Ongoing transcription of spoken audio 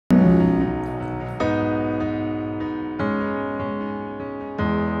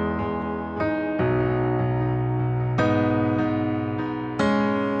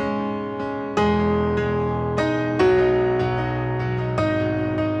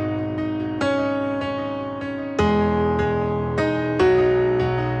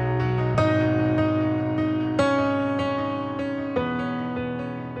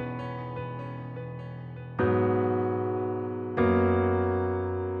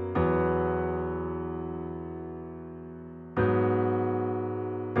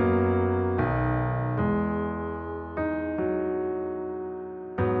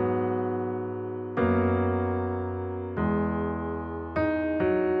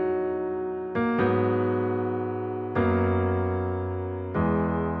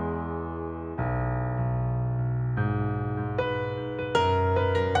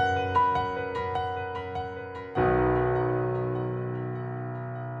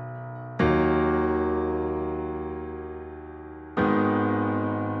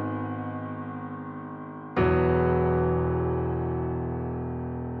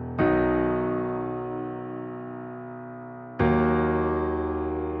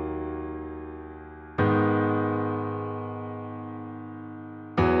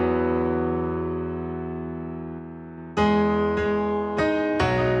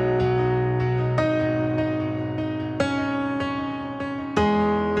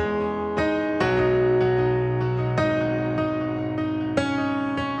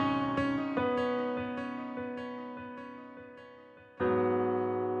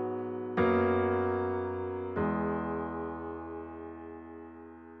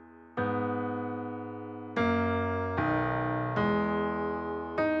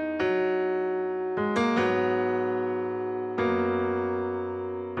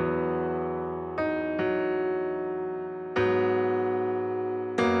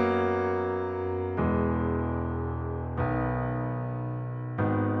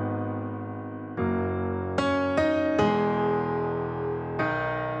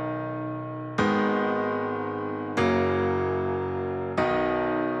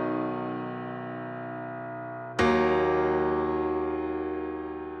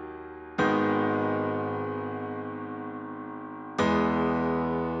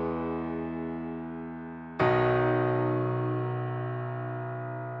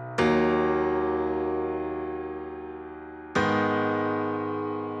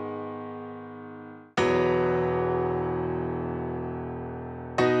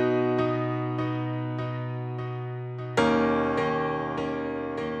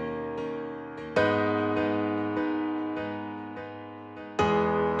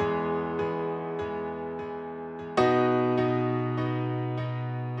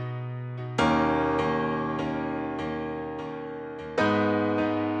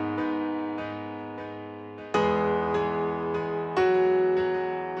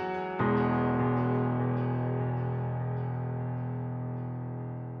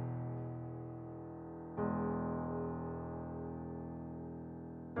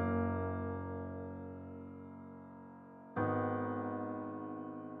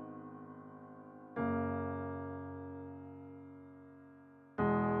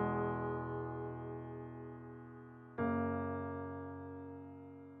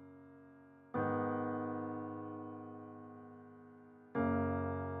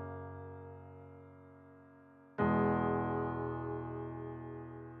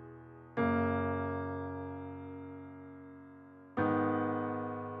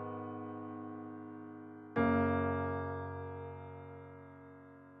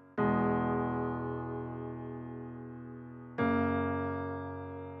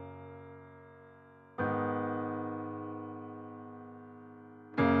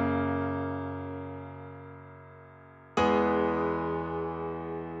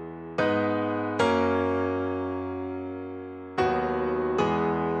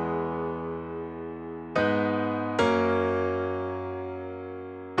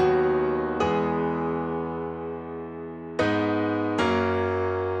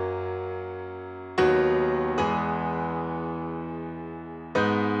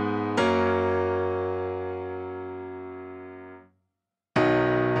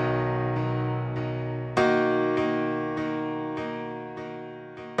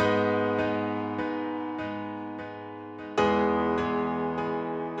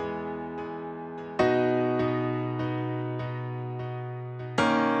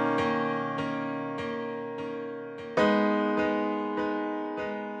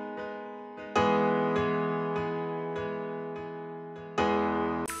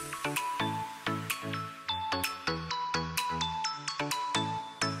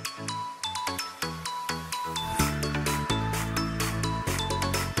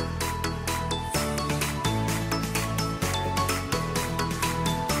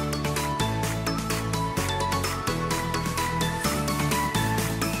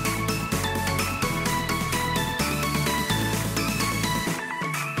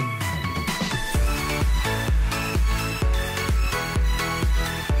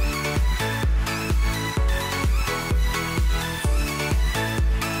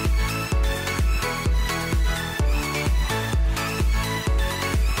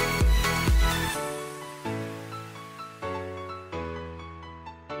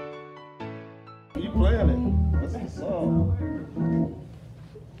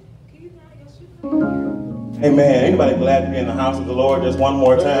Amen. Anybody glad to be in the house of the Lord just one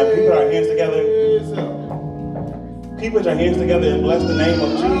more time? Can we put our hands together? Can you put your hands together and bless the name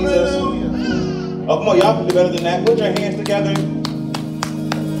of Jesus? Oh, come on, y'all can do better than that. Put your hands together.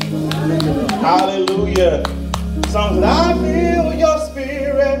 Hallelujah. Song says, I feel your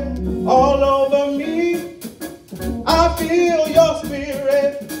spirit all over me. I feel your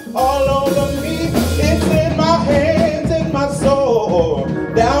spirit all over me. It's in my hands, in my soul,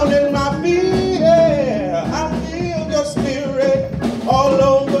 down in my feet. Yeah. I feel your spirit all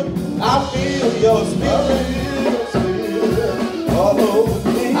over. I feel your spirit all over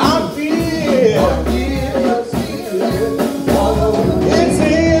me. I feel your spirit all over me. It's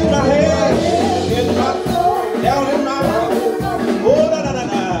in my hands, in my soul, down in my feet. Oh, na na na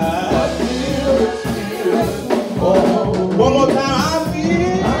na. I feel your spirit all over me. One more time. I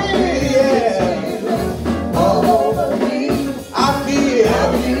feel, yeah, all over me. I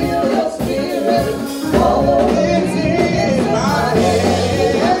feel your spirit all over me. It's in my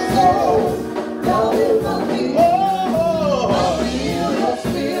hands, down in my feet. Oh, I feel your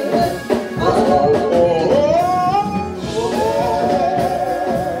spirit all over me.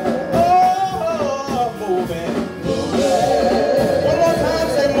 Moving. One more time,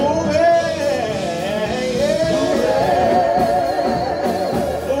 say moving.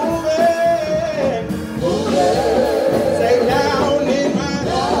 Moving. Say down in my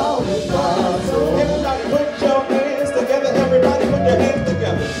soul. Everybody put your hands together. Everybody put your hands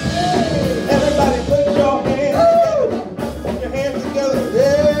together. Everybody put your hands together. Put your hands together.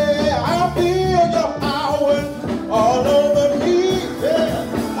 Yeah, I feel your power all over me. Yeah,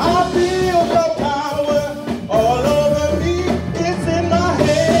 I feel your power all over me. It's in my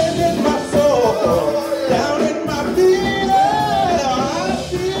hands, in my soul, down in my feet. Yeah, I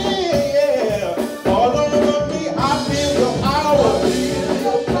feel, yeah, all over me. I feel your power.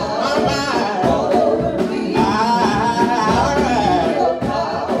 My mind.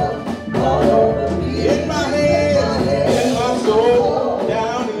 In my hands, in my soul,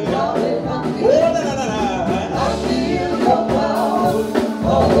 down in my feet. Oh, na na na na.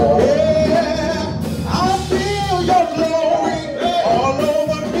 Yeah, I feel your glory all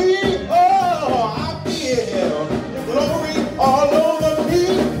over me. Oh, I feel your glory all over me.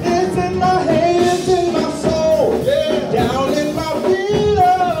 It's in my hands, in my soul, down in my feet. Oh,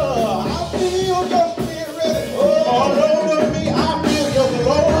 I feel your spirit all over me. I feel your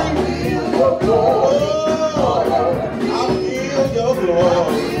glory. Oh, I feel your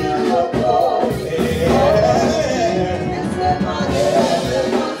glory. Yeah.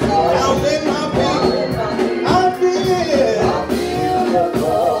 Down in my feet, I feel.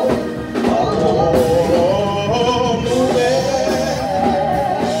 Oh, moving.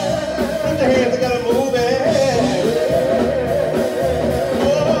 Put your hands together, moving.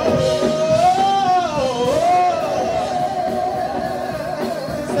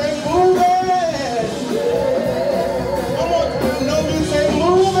 Say moving. One more time, no, you say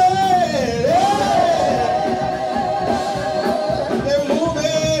moving. Yeah. Say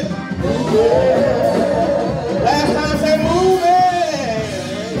moving. Last time, say moving.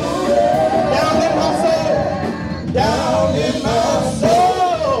 Down in my soul. Down in my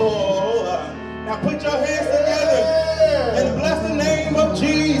soul. Now put your hands together and bless the name of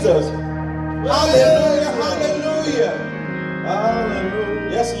Jesus. Hallelujah, hallelujah. Hallelujah.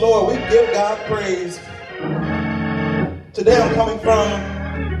 Yes, Lord, we give God praise. Today I'm coming from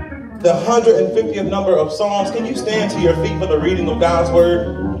the 150th number of Psalms. Can you stand to your feet for the reading of God's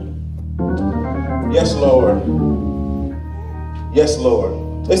word? Yes, Lord. Yes,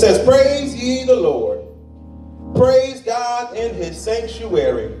 Lord. It says, praise ye the Lord. Praise God in his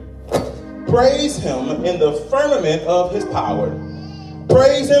sanctuary. Praise him in the firmament of his power.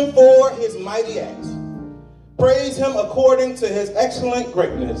 Praise him for his mighty acts. Praise him according to his excellent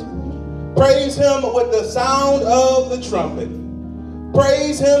greatness. Praise him with the sound of the trumpet.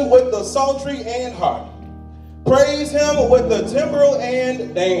 Praise him with the psaltery and harp. Praise him with the timbrel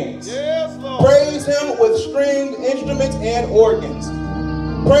and dance. Yes, Lord. Praise him with stringed instruments and organs.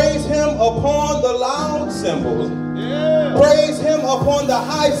 Praise him upon the loud cymbals. Yeah. Praise him upon the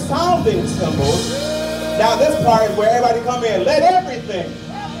high sounding cymbals. Yeah. Now this part is where everybody come in. Let everything.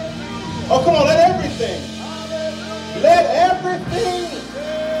 Oh, come on, let everything. Let everything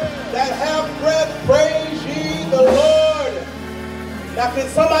that have breath praise ye the Lord. Now can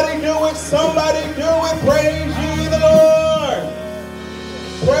somebody do it? Somebody do it. Praise ye the Lord.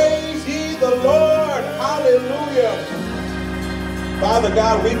 Praise ye the Lord. Hallelujah. Father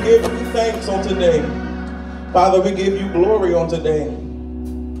God, we give you thanks on today. Father, we give you glory on today.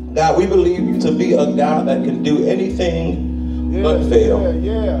 God, we believe you to be a God that can do anything but fail.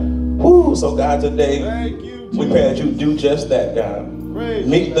 Woo, so God, today, Thank you, we pray that you do just that, God. Praise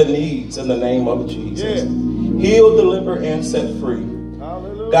Meet the needs in the name of Jesus. Yes. Heal, deliver, and set free.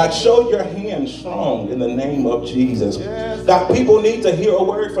 Hallelujah. God, show your hand strong in the name of Jesus. Yes. God, people need to hear a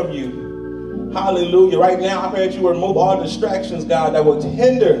word from you. Hallelujah. Right now, I pray that you remove all distractions, God, that would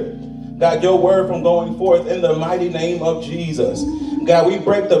hinder, God, your word from going forth in the mighty name of Jesus. God, we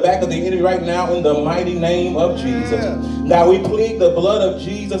break the back of the enemy right now in the mighty name of Jesus. God, we plead the blood of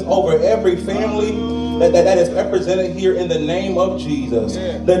Jesus over every family that is represented here in the name of Jesus.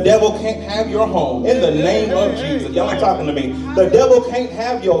 The devil can't have your home in the name of Jesus. Y'all ain't talking to me. The devil can't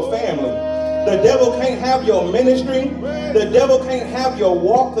have your family. The devil can't have your ministry. The devil can't have your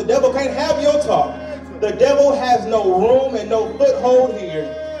walk. The devil can't have your talk. The devil has no room and no foothold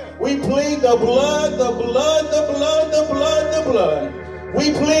here. We plead the blood, the blood, the blood, the blood, the blood.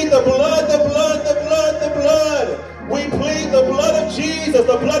 We plead the blood, the blood, the blood, the blood. We plead the blood of Jesus,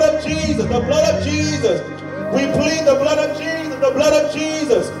 the blood of Jesus, the blood of Jesus. We plead the blood of Jesus, the blood of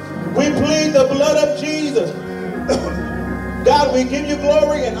Jesus. We plead the blood of Jesus. God, we give you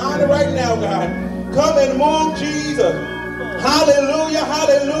glory and honor right now, God. Come and move, Jesus. Hallelujah,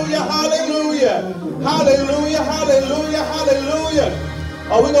 hallelujah, hallelujah. Hallelujah, hallelujah, hallelujah.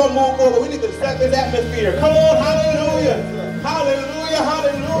 Oh, we're going to move forward. We need to set this atmosphere. Come on, hallelujah. Hallelujah,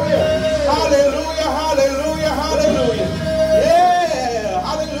 hallelujah. Hallelujah, hallelujah, hallelujah. Yeah,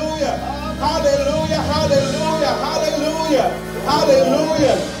 hallelujah. Hallelujah, hallelujah, hallelujah,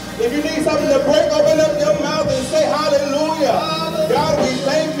 hallelujah. If you need something to break, open up your mouth and say hallelujah. God, we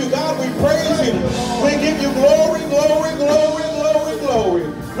thank you. God, we praise you. We give you glory, glory, glory, glory, glory.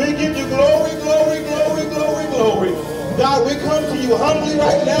 We give you glory, glory, glory, glory, glory. God, we come to you humbly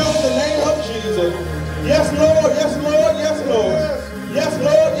right now in the name of Jesus. Yes, Lord, yes, Lord, yes, Lord. Yes,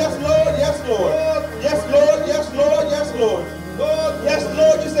 Lord, yes, Lord, yes, Lord. Yes, Lord, yes, Lord, yes, Lord. Yes,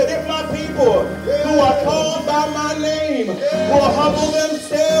 Lord, you said, if my people who are called by my name will humble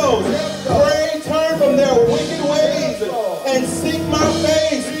themselves, pray, turn from their wicked ways, and seek my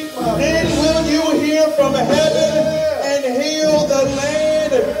face, then will you hear from heaven and heal the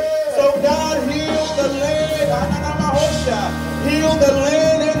land. So God, heal the land. Heal the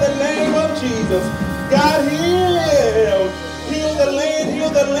land in the name of Jesus. God, heal the land, heal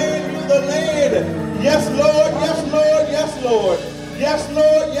the land, heal the land. Yes, Lord, yes, Lord, yes, Lord. Yes,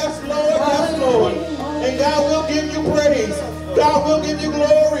 Lord, yes, Lord, yes, Lord. And God will give you praise. God will give you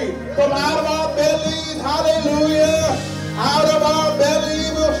glory. From out of our bellies, hallelujah. Out of our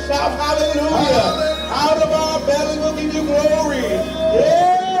belly we'll shout hallelujah. Out of our belly we'll give you glory.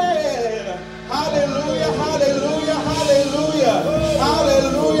 Yeah. Hallelujah, hallelujah, hallelujah.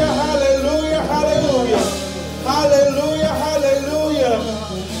 Hallelujah, hallelujah, hallelujah. Hallelujah, hallelujah.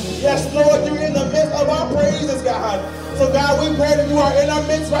 Yes, Lord, you're in the midst of our praises, God. So God, we pray that you are in our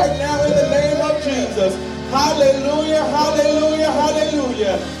midst right now in the name of Jesus. Hallelujah, hallelujah,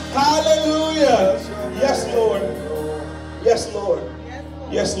 hallelujah. Hallelujah. Yes, Lord. Yes, Lord.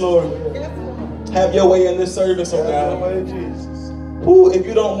 Yes, Lord. Have your way in this service, oh God. Ooh, if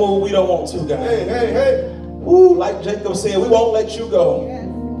you don't move, we don't want to, God. Hey, hey, hey. Ooh, like Jacob said, we won't let you go.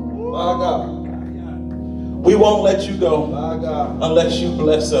 My God. We won't let you go My God. unless you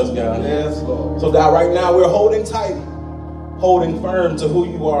bless us, God. Yes, Lord. So God, right now we're holding tight, holding firm to who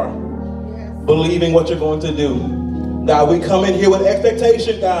you are, believing what you're going to do. God, we come in here with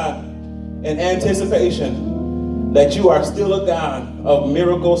expectation, God, and anticipation that you are still a God of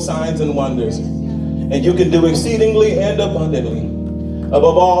miracles, signs, and wonders. And you can do exceedingly and abundantly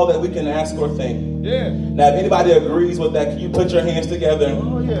above all that we can ask or think. Yeah. Now, if anybody agrees with that, can you put your hands together?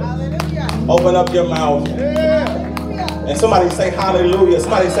 Oh, yeah. Hallelujah. Open up your mouth. Yeah. And somebody say hallelujah.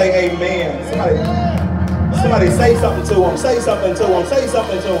 Somebody say amen. Somebody say something to him. Say something to him. Say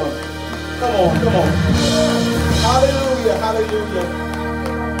something to him. Come on, come on. Hallelujah, hallelujah.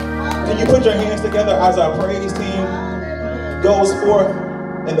 Can you put your hands together as our praise team goes forth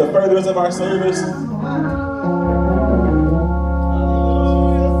in the furtherance of our service? Hallelujah.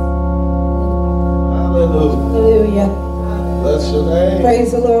 Hallelujah. Bless your name.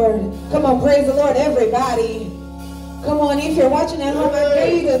 Praise the Lord. Come on, praise the Lord, everybody. Come on, if you're watching at home, I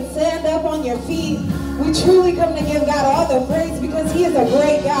dare you to stand up on your feet. We truly come to give God all the praise because He is a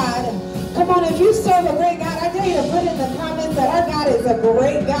great God. Come on, if you serve a great God, I dare you to put in the comments that our God is a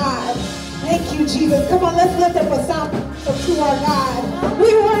great God. Thank you, Jesus. Come on, let's lift up a sound to our God.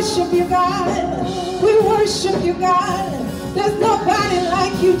 We worship you, God. We worship you, God. There's nobody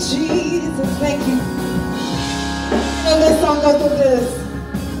like you, Jesus. Thank you. And this song goes with this.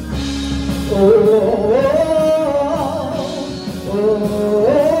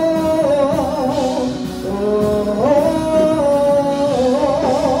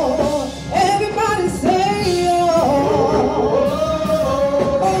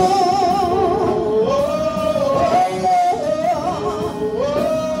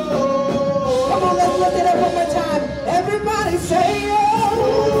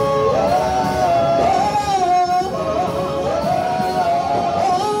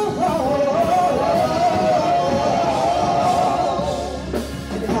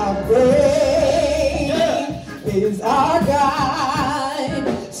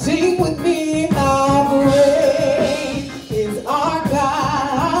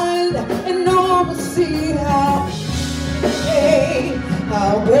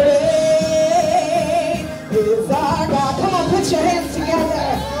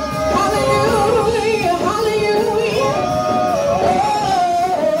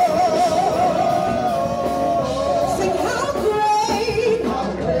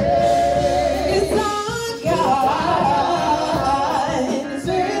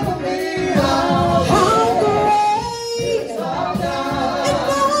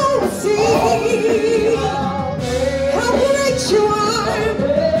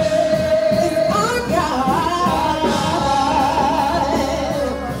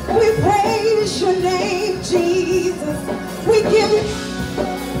 Jesus. We give you.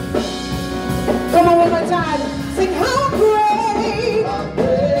 Come on, one more time. Sing, how great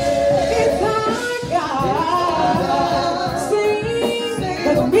is our God. Sing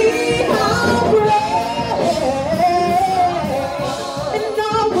with me, how great. And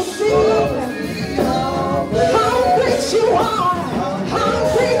all will sing how great you are. How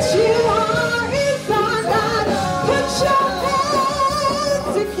great you are is our God. Put your hands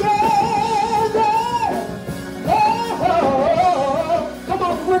together. Oh, come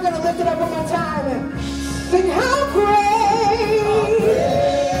on, we're going to lift it up one more time. Sing how great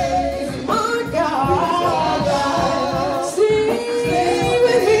is our God. Sing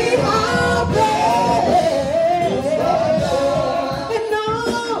with me how great. And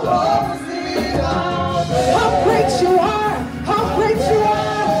all how great you are. How great you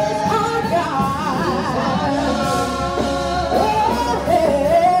are, our God.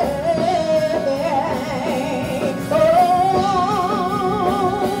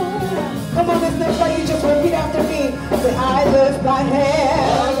 Come on, this next part, you just repeat after me. Say, I lift my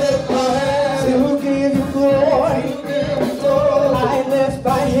hand to give you glory. I lift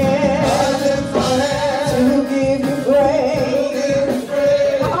my hand to give you praise.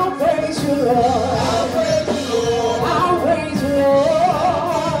 I'll praise you, Lord. I'll praise you, Lord.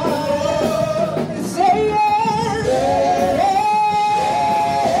 Say yes.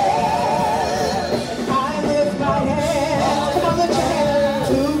 I lift my hand. Come on, lift your hand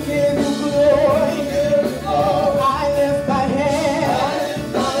to give you glory. I lift my hand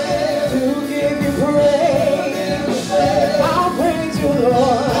to give you praise. I'll praise you,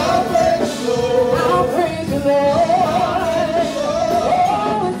 Lord. I'll praise you, Lord.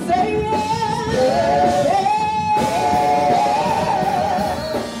 Oh, and say yes.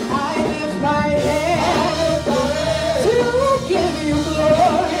 I lift my hand to give you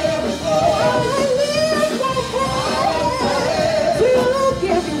glory. I lift my hand to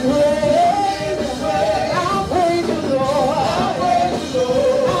give you praise. I'll praise you, Lord. I'll praise you,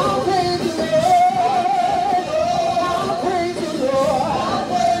 Lord. I'll praise you, Lord. I'll praise you,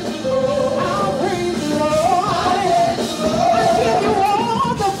 Lord. I'll praise you, Lord. I give you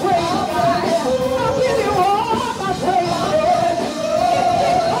all the praise, God. I give you all my praise, Lord. It's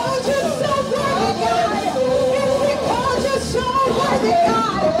because you're so worthy, God. It's because you're so worthy,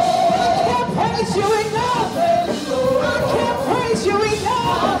 God. I can't praise you enough. I can't praise you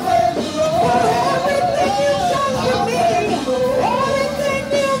enough. For everything you've done for me. Everything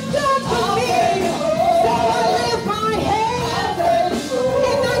you've done for me. So I lift my hand and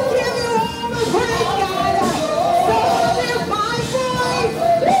I give you all the praise, God. So I lift my voice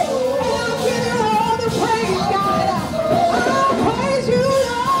and I'll give you all the praise, God. I'll praise you,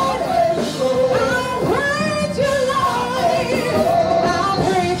 Lord. I'll praise you, Lord. I'll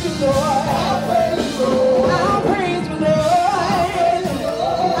praise you, Lord. I'll praise you, Lord. I'll praise you, Lord.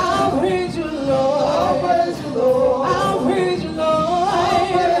 I'll praise you, Lord. I'll praise you, Lord. I'll praise you, Lord. I'll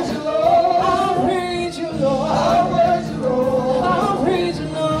praise you, Lord. I'll praise you,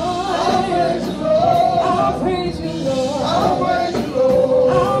 Lord. I'll praise you, Lord. I'll praise you, Lord. I'll praise you,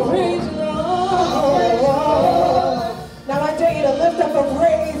 Lord. I'll praise you, Lord. Now I dare you to lift up a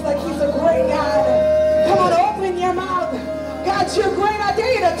praise like he's a great God. Come on, open your mouth. God, you're great. I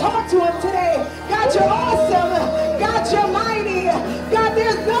dare you to talk to him today. God, you're awesome. God, you're mighty. God,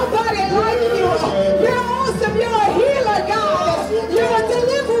 there's nobody like you. You're awesome. You're a healer, God. You're a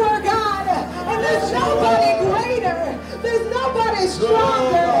deliverer, God. And there's nobody greater. There's nobody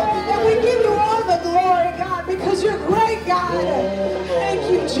stronger. And we give you all the glory, God, because you're great, God. Thank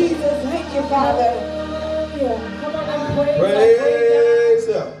you, Jesus. Thank you, Father. Come on and praise our great Praise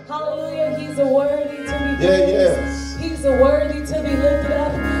Him. God. Hallelujah. He's a worthy to be praised. Yes. He's a worthy to be lifted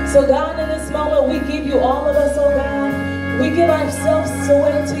up. So God, in this moment, we give you all of us, oh God. We give ourselves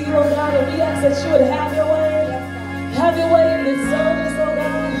away to you, oh God, and we ask that you would have your way. Have your way in this service, oh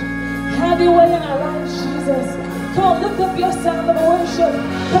God. Have your way in our lives, Jesus. Come on, lift up your sound of worship.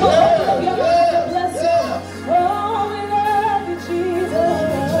 Come on, lift up your voice and bless him. Oh, we love you, Jesus.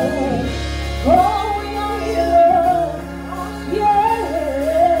 Oh, we love you, Lord. Yeah.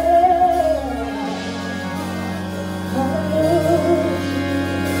 Hallelujah.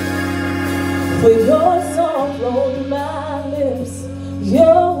 For your song flowed through my lips,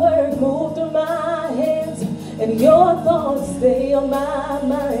 your word moved through my hands, and your thoughts stay on my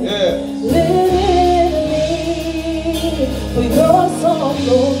mind. Live in me. For your song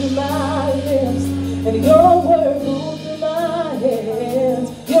flowed through my lips, and your word moved through my hands.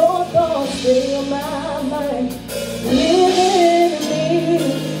 Your thoughts stay on my mind. Live in me.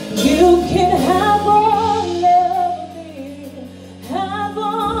 You can have all of me. Have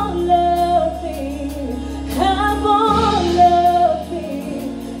all of me. Have all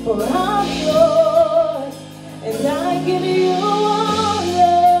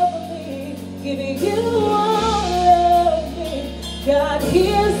God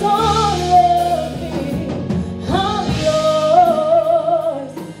hears all of me. I'm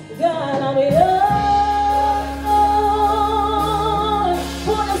yours. God, I'm yours.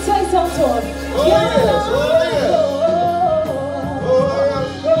 Want to say something to him? Oh, yes. Oh,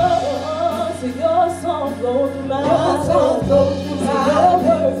 yes. So your song flow through my heart. Your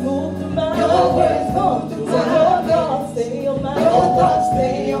words move through my heart. So your thoughts stay on my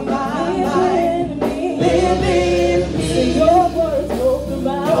mind. Live in me. So your words move through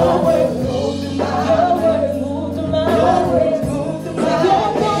my heart. Your words move through my heart. So your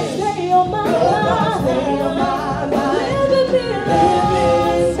thoughts stay on my mind. Live in me.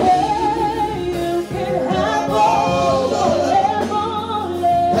 Say you can have all, have all,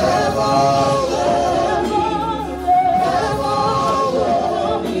 have all.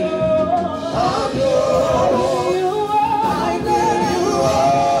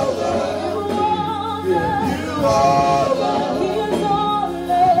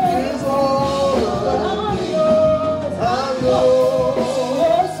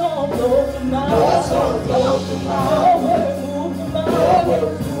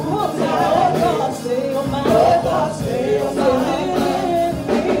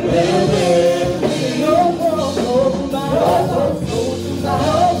 Live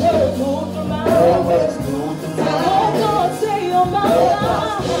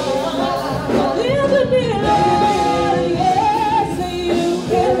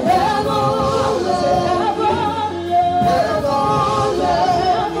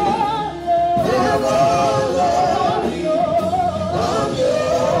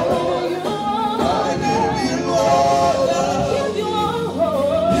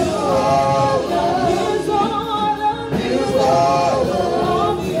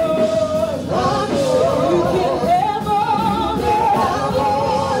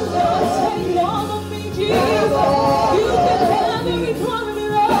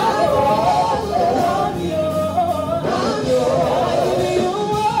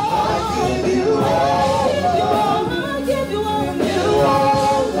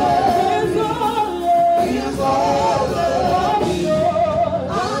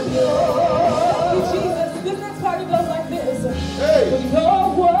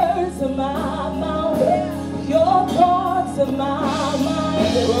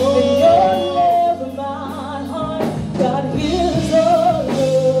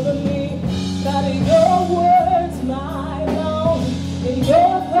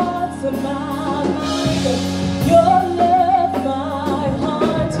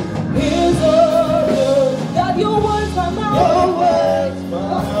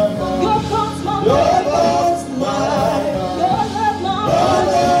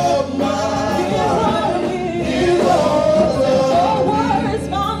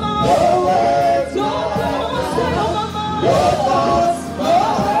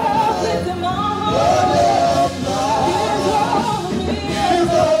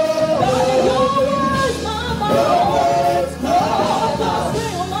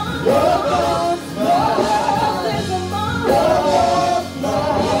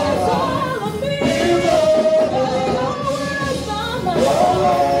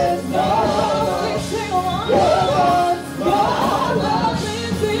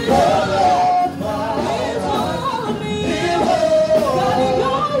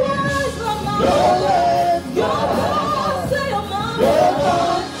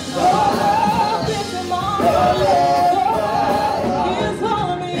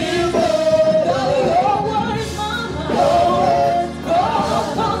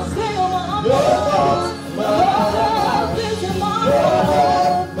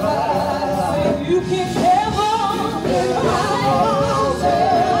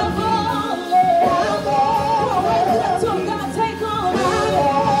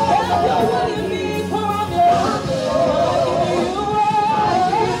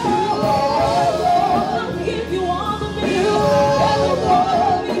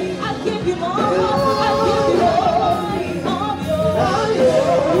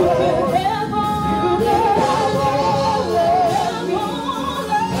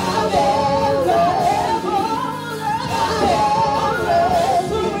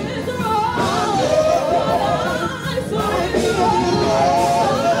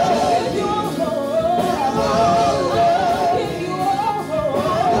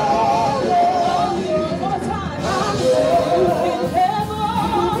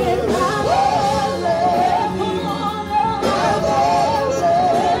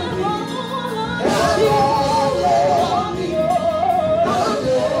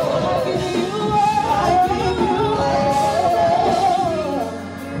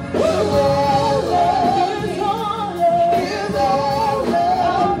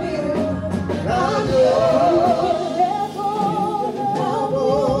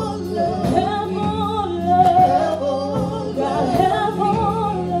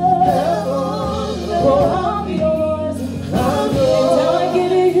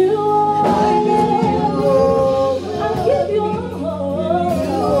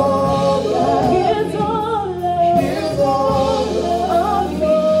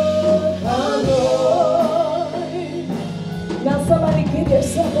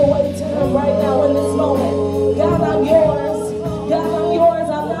yourself away to him right now in this moment. God, I'm yours. God, I'm yours.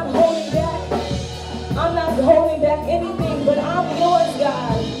 I'm not holding back. I'm not holding back anything, but I'm yours,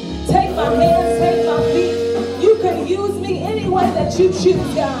 God. Take my hands, take my feet. You can use me any way that you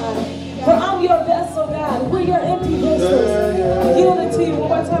choose, God. For I'm your vessel, God. We're your empty vessels. I yield it to you one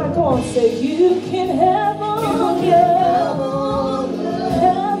more time. Come on, say, you can have all, have all,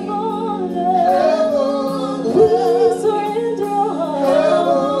 have all, we surrender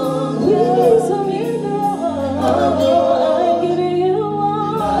all, we surrender all. I give you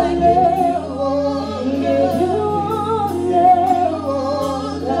all, I give you all,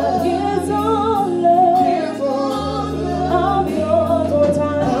 God is all, I'm yours. One more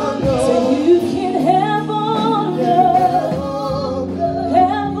time. Say you can have all love,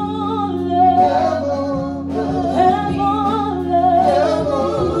 have all love, have all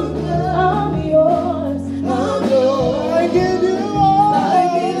love. I'm yours. I give you all. I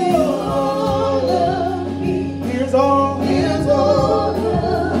give you all of me. Here's all. Here's all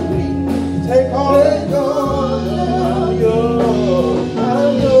of me. Take all. Take all of I'm yours.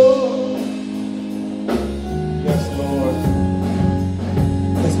 I'm yours. Yes, Lord.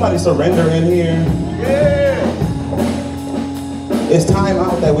 Can somebody surrender in here? Yeah. It's time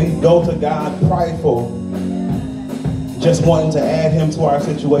out that we go to God prideful, just wanting to add him to our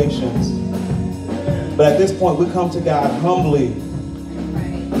situations. But at this point, we come to God humbly,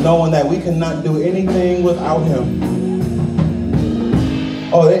 knowing that we cannot do anything without him.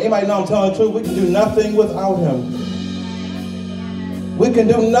 Oh, anybody know I'm telling the truth? We can do nothing without him. We can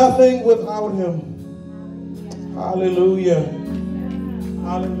do nothing without him. Hallelujah.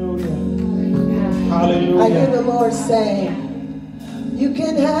 Hallelujah. Hallelujah. I hear the Lord saying, you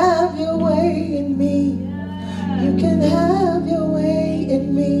can have your way in me. You can have your way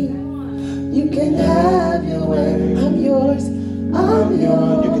in me. You can have your way. I'm yours. I'm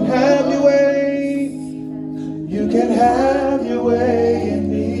yours. You can have your way. You can have your way in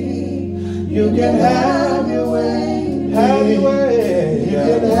me. You can have your way. Have your way. You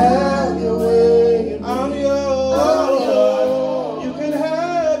can have your way. I'm yours. You can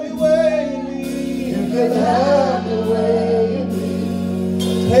have your way in me. You can have your way in me.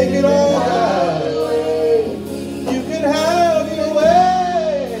 Take it all, God. You can have your way.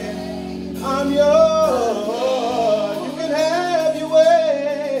 I'm yours. You can have your way.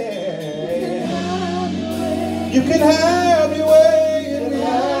 You can have your way in me.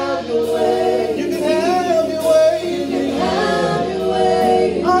 You can have your way in me.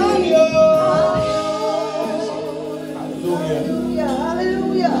 I'm yours. Hallelujah.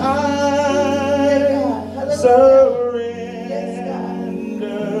 Hallelujah. I surrender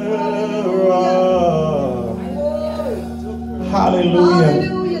all. Hallelujah.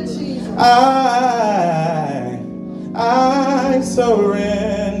 Hallelujah, Jesus. I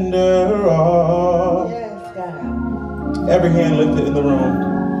surrender all. Yes, God. Every hand lifted in the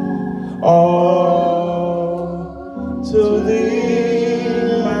room. All to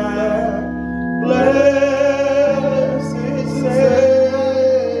thee, my blessed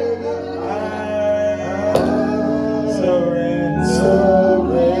Savior, I surrender.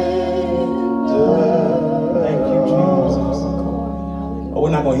 Thank you, Jesus. Oh,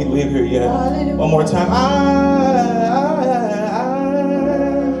 we're not going to leave here yet. One more time. I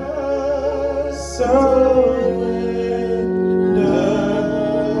surrender.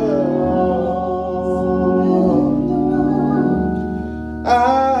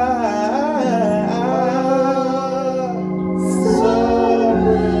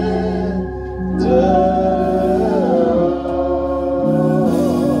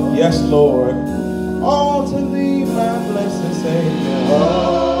 Yes, Lord. All to thee, my blessed Savior.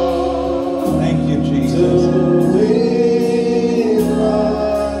 Thank you, Jesus.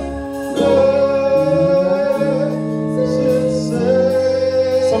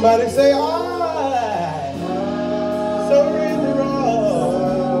 Somebody say, I surrender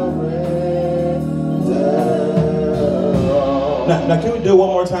all. Now, can we do it one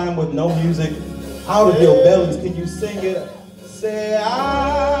more time with no music? Out of your bellies, can you sing it? Say,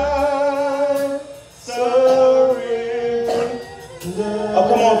 I surrender. Oh,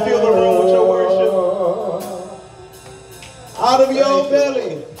 come on, fill the room with your worship. Out of your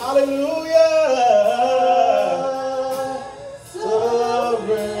belly. Hallelujah.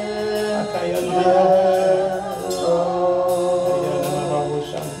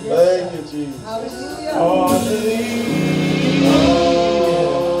 Thank you, Jesus. Hallelujah. All to thee.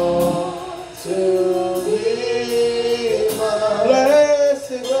 Blessed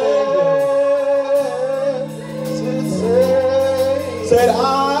Savior. Said I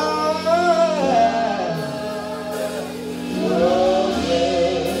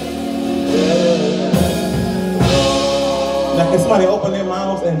Somebody open their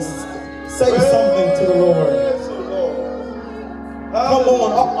mouths and say something to the Lord. Come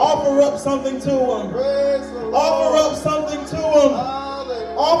on, offer up something to him. Offer up something to him.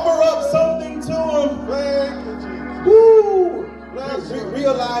 Offer up something to him. Woo!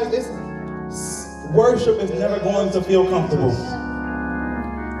 Realize this worship is never going to feel comfortable.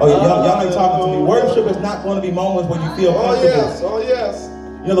 Oh yeah, y'all ain't talking to me. Worship is not going to be moments where you feel comfortable. Oh yes.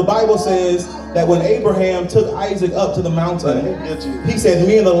 You know, the Bible says that when Abraham took Isaac up to the mountain, he said,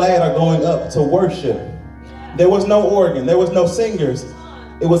 me and the lad are going up to worship. There was no organ. There was no singers.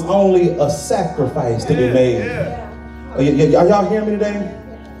 It was only a sacrifice to be made. Are y'all hearing me today?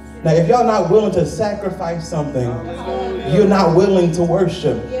 Now, if y'all not willing to sacrifice something, you're not willing to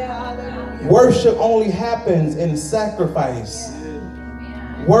worship. Worship only happens in sacrifice.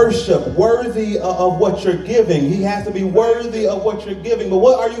 Worship, worthy of what you're giving. He has to be worthy of what you're giving. But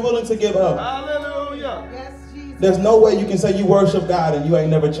what are you willing to give up? Hallelujah. There's no way you can say you worship God and you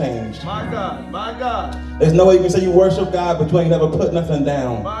ain't never changed. My God, my God. There's no way you can say you worship God but you ain't never put nothing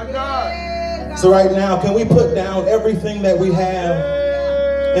down. My God. So right now, can we put down everything that we have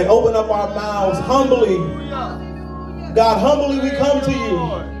and open up our mouths humbly? God, humbly we come to you.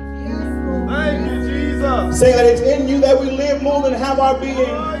 Thank you, Jesus. Saying that it's in you that we live, move, and have our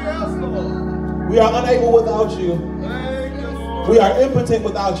being. We are unable without you. We are impotent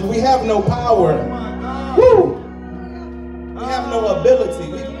without you. We have no power. Woo! We have no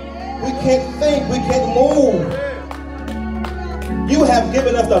ability. We can't think. We can't move. You have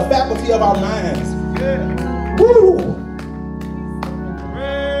given us the faculty of our minds. Woo!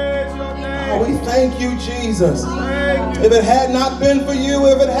 Oh, we thank you, Jesus. If it had not been for you,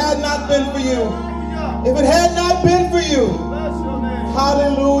 if it had not been for you, if it had not been for you,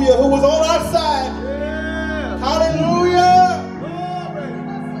 hallelujah, who was on our side, hallelujah.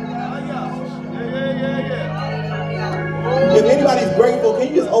 If anybody's grateful, can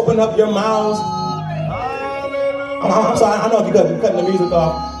you just open up your mouths? I'm sorry, I know if you're cutting the music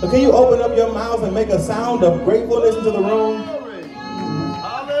off, but can you open up your mouths and make a sound of gratefulness into the room?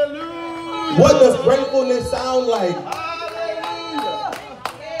 What does gratefulness sound like?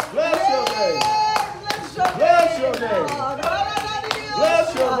 Bless your name. Bless your name.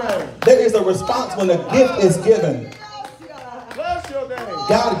 Bless your name. There is a response when a gift is given. Bless your name.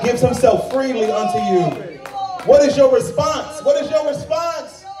 God gives himself freely unto you. What is your response? What is your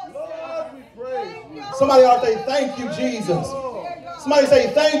response? Lord, we praise you. Somebody ought to say, thank you, Jesus. Somebody say,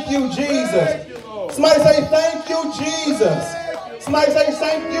 thank you, Jesus. Somebody say, thank you, Jesus. Somebody say,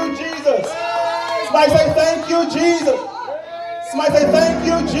 thank you, Jesus. Somebody say, thank you, Jesus. Somebody say, thank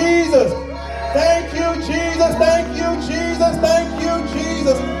you, Jesus. Thank you, Jesus. Thank you, Jesus. Thank you,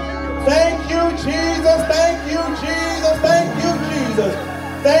 Jesus. Thank you, Jesus. Thank you, Jesus. Thank you, Jesus.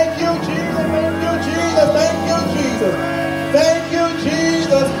 Thank you, Jesus. Thank you, Jesus. Thank you, Jesus. Thank you,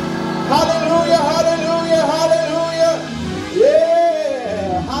 Jesus. Hallelujah, hallelujah, hallelujah.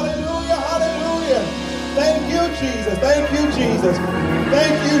 Yeah. Hallelujah, hallelujah. Thank you, Jesus. Thank you, Jesus.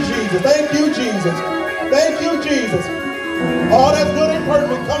 Thank you, Jesus. Thank you, Jesus. Thank you, Jesus. All that's good and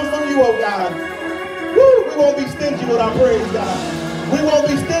perfect comes from you, oh God. Woo, we won't be stingy with our praise, God. We won't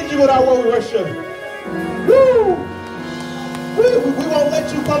be stingy with our worship. Woo. We won't let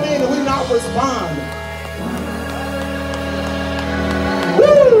you come in and we not respond.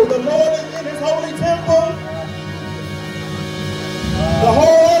 Woo, the Lord is in his holy temple. The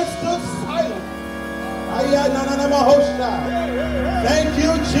whole earth stood silent. Thank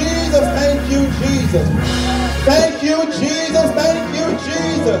you, Jesus. Thank you, Jesus. Thank you, Jesus. Thank you,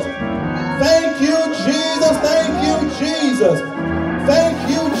 Jesus. Thank you, Jesus. Thank you, Jesus. Thank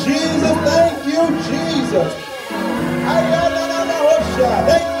you, Jesus. Thank you, Jesus.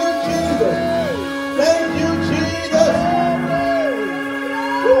 Thank you, Jesus. Thank you, Jesus.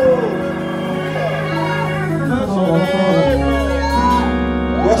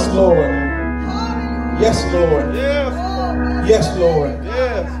 Yes, Lord. Yes, Lord. Yes, Lord.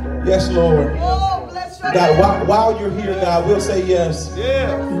 Yes, Lord. God, while you're here, God, we'll say yes.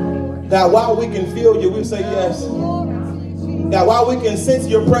 God, while we can feel you, we'll say yes. God, while we can sense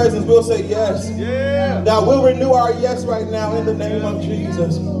your presence, we'll say yes. God, we'll renew our yes right now in the name of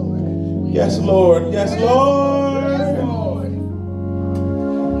Jesus. Yes, Lord. Yes, Lord.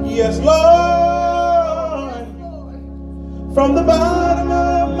 Yes, Lord. From the bottom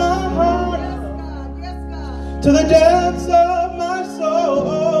of my heart to the depths of my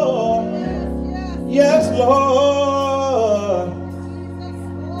soul. Yes, Lord.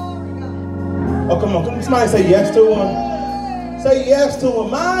 Oh, come on. Come, somebody say yes to him. Say yes to him.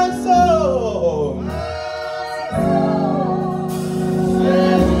 My soul.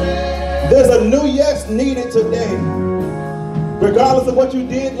 There's a new yes needed today. Regardless of what you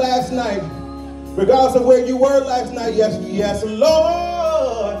did last night, regardless of where you were last night, yes, yes,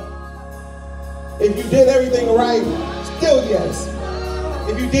 Lord. If you did everything right, still yes.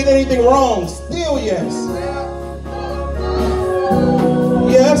 If you did anything wrong, still yes.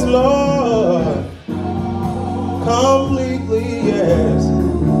 Yes, Lord. Completely yes.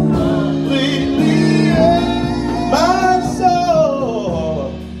 Completely yes. My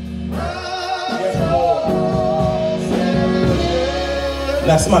soul. Yes, Lord.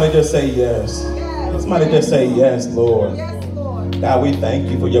 Now somebody just say yes. Somebody just say yes, Lord. God, we thank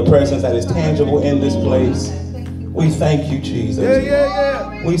you for your presence that is tangible in this place. We thank you, Jesus.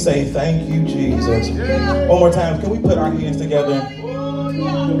 We say thank you, Jesus. One more time, can we put our hands together?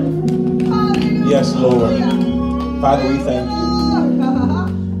 Yes, Lord. Father, we thank you.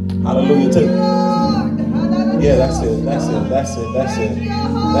 Hallelujah. Yeah, that's it. That's it. That's it. That's it.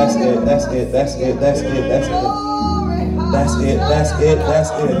 That's it. That's it. That's it. That's it. That's it. That's it. That's it. That's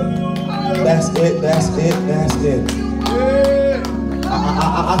it. That's it. That's it. That's it.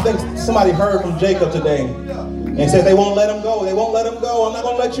 I think somebody heard from Jacob today and said they won't let him go. They won't let him go. I'm not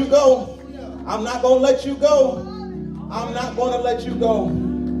going to let you go. I'm not going to let you go. I'm not going to let you go.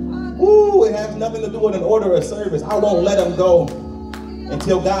 Ooh, it has nothing to do with an order of service. I won't let him go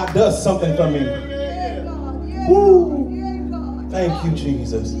until God does something for me. Ooh. Thank you,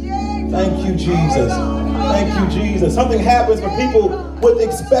 Jesus. Thank you, Jesus. Thank you, Jesus. Something happens for people with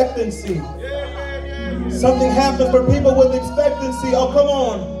expectancy. Something happens for people with expectancy. Oh, come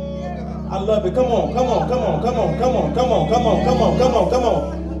on. I love it. Come on, come on, come on, come on, come on, come on, come on, come on, come on, come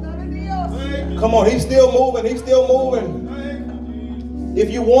on. Come on, he's still moving, he's still moving. If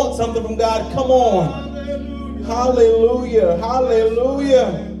you want something from God, come on. Hallelujah,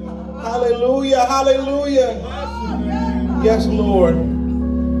 hallelujah, hallelujah, hallelujah. Yes, Lord.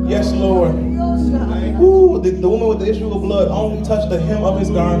 Yes, Lord. Ooh, the woman with the issue of blood only touched the hem of his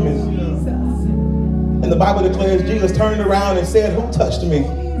garment. And the Bible declares Jesus turned around and said, who touched me?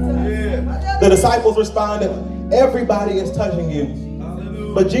 The disciples responded, everybody is touching you.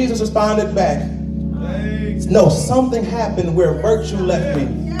 But Jesus responded back, no, something happened where virtue left me.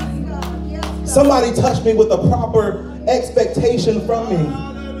 Somebody touched me with a proper expectation from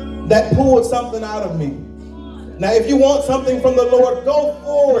me that pulled something out of me. Now, if you want something from the Lord, go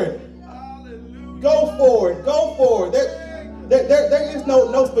for it. Go for it. Go for it. There is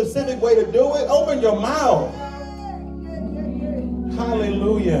no specific way to do it. Open your mouth.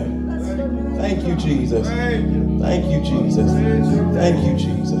 Hallelujah. Thank you, Jesus. Thank you, Jesus. Thank you,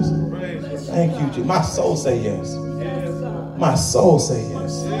 Jesus. Thank you, Jesus. My soul say yes. My soul say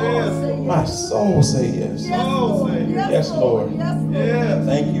yes. My soul say yes. Yes, Lord.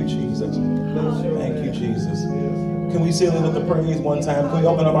 Thank you, Jesus. Thank you, Jesus. Can we seal it with the praise one time? Can we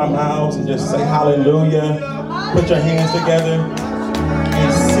open up our mouths and just say hallelujah? Put your hands together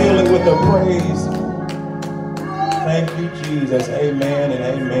and seal it with the praise. Thank you, Jesus. Amen and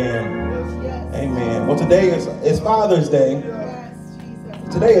amen. Amen. Well, today is Father's Day.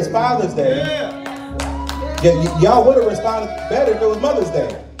 Today is Father's Day. Y'all would have responded better if it was Mother's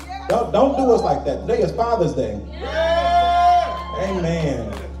Day. Don't do us like that. Today is Father's Day.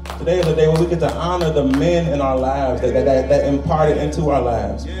 Amen. Today is a day when we get to honor the men in our lives that imparted into our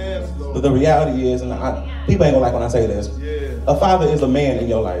lives. But the reality is, and people ain't gonna like when I say this, a father is a man in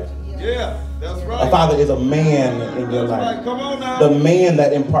your life. Yeah, that's right. A father is a man in your life. Right. Come on now. The man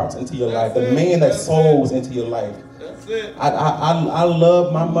that imparts into your life. The man that sows into your life. That's it. I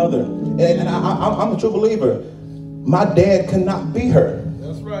love my mother. And I'm a true believer. My dad cannot be her.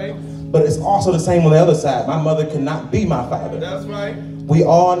 That's right. But it's also the same on the other side. My mother cannot be my father. That's right. We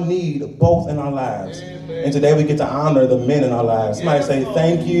all need both in our lives. Amen. And today we get to honor the men in our lives. Somebody say,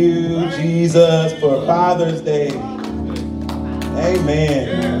 thank you, Jesus, for Father's Day.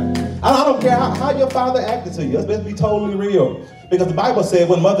 Amen. I don't care how your father acted to you. Let's be totally real. Because the Bible said,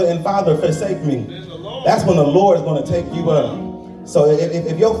 when mother and father forsake me, that's when the Lord is going to take you up. So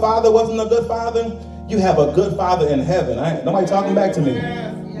if your father wasn't a good father, you have a good father in heaven. Nobody talking back to me.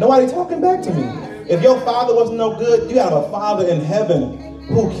 Nobody talking back to me. If your father wasn't no good, you have a father in heaven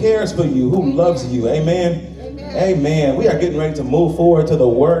who cares for you, who loves you. Amen. Amen. We are getting ready to move forward to the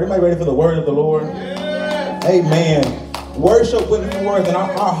word. Anybody ready for the word of the Lord? Amen. Worship with words, and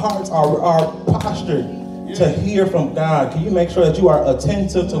our hearts are postured to hear from God. Can you make sure that you are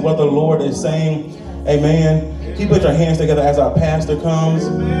attentive to what the Lord is saying? Amen. Can you put your hands together as our pastor comes?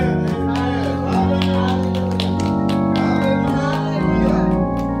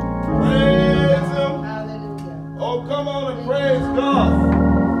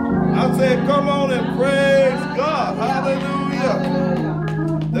 Come on and praise God. Hallelujah.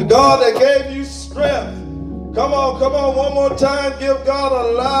 The God that gave you strength Come on, one more time. Give God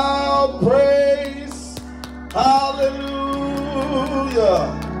a loud praise. Hallelujah.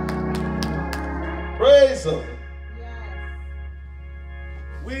 Praise Him.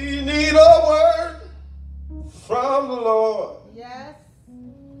 We need a word from the Lord. Yes.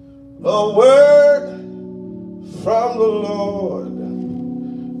 A word from the Lord.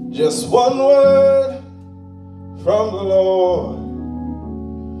 Just one word from the Lord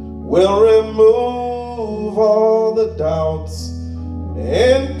will remove all the doubts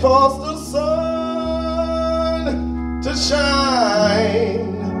and cause the sun to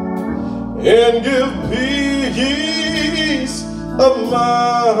shine and give peace of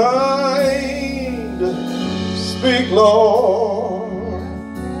mind. Speak, Lord,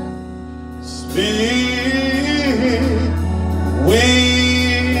 speak. We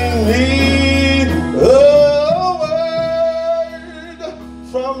need a word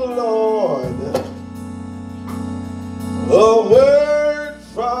from the Lord. A word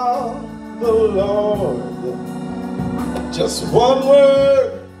from the Lord. Just one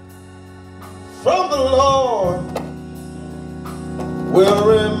word from the Lord will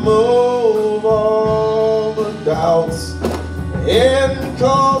remove all the doubts and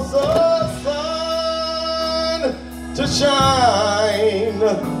cause the sun to shine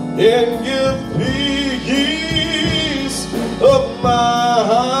and give peace of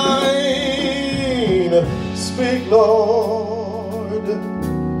mind. Speak, Lord,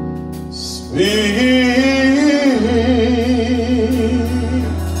 speak.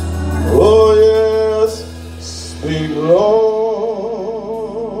 Oh yes, speak, Lord.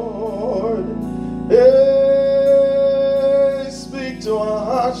 Hey, speak to our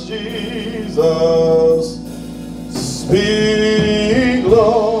hearts, Jesus. Speak,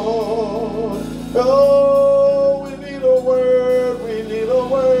 Lord. Oh, we need a word, we need a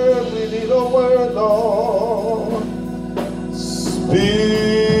word, we need a word, Lord.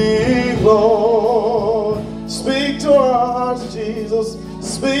 Speak, Lord. Speak to our hearts, Jesus.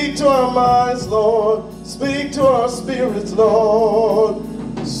 Speak to our minds, Lord. Speak to our spirits, Lord.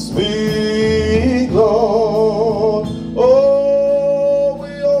 Speak, Lord. Oh, we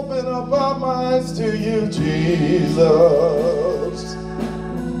open up our minds to you, Jesus.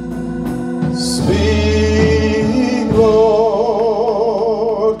 Speak,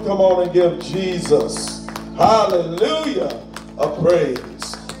 Lord. Come on and give Jesus, hallelujah, a praise.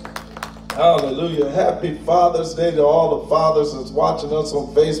 Hallelujah. Happy Father's Day to all the fathers that's watching us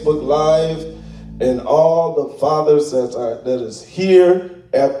on Facebook Live and all the fathers that is here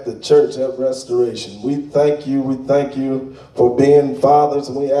at the church at Restoration. We thank you for being fathers,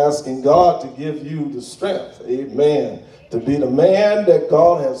 and we asking God to give you the strength, amen, to be the man that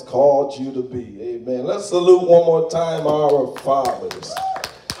God has called you to be, amen. Let's salute one more time our fathers.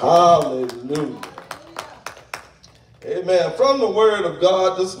 Hallelujah. Amen. From the Word of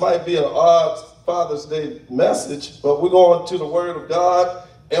God, this might be an odd Father's Day message, but we're going to the Word of God,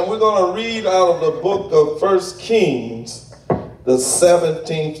 and we're going to read out of the book of 1 Kings, the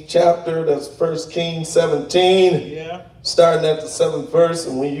 17th chapter. That's 1 Kings 17. Yeah. Starting at the 7th verse,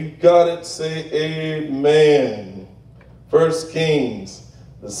 and when you got it, say amen. 1 Kings,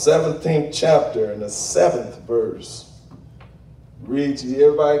 the 17th chapter, and the 7th verse. Reads,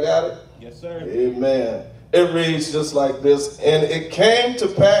 everybody got it? Yes, sir. Amen. It reads just like this. And it came to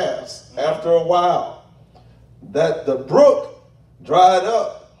pass after a while that the brook dried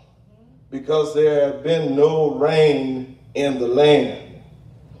up because there had been no rain in the land.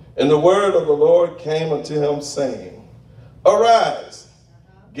 And the word of the Lord came unto him, saying, Arise,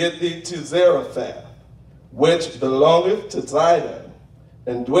 get thee to Zarephath, which belongeth to Zidon,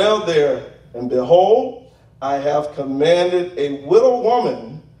 and dwell there. And behold, I have commanded a widow woman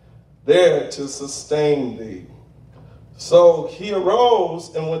there to sustain thee. So he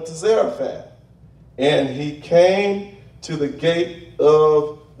arose and went to Zarephath, and he came to the gate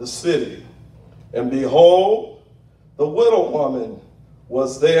of the city. And behold, the widow woman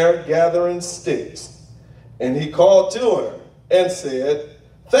was there gathering sticks. And he called to her and said,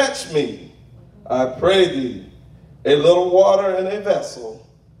 Fetch me, I pray thee, a little water in a vessel,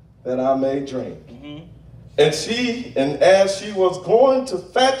 that I may drink. And as she was going to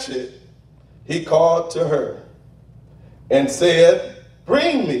fetch it, he called to her and said,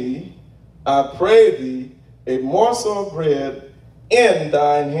 Bring me, I pray thee, a morsel of bread in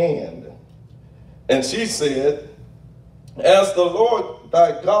thine hand. And she said, As the Lord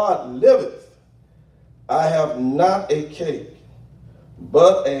thy God liveth, I have not a cake,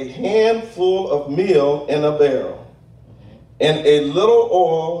 but a handful of meal in a barrel, and a little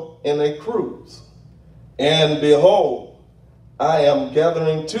oil in a cruse. And behold, I am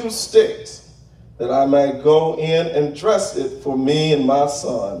gathering 2 sticks, that I may go in and dress it for me and my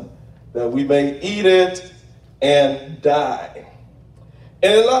son, that we may eat it and die.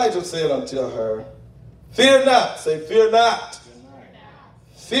 And Elijah said unto her, fear not, say fear not.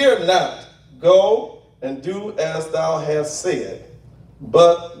 Fear not, go and do as thou hast said,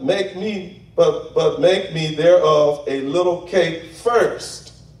 but make me thereof a little cake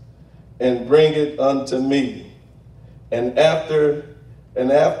first, and bring it unto me. And after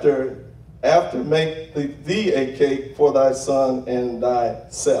make thee a cake for thy son and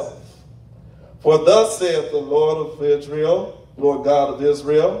thyself. For thus saith the Lord of Israel, Lord God of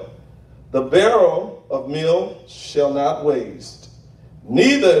Israel, the barrel of meal shall not waste,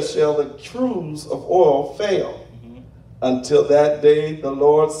 neither shall the cruse of oil fail, until that day the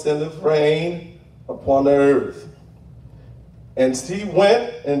Lord sendeth rain upon the earth. And he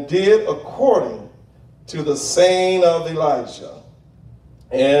went and did according to the saying of Elijah.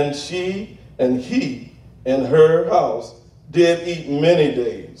 And she and he and her house did eat many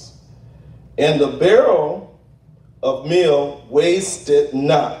days. And the barrel of meal wasted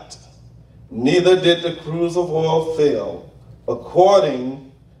not, neither did the cruse of oil fail,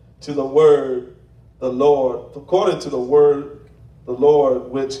 according to the word the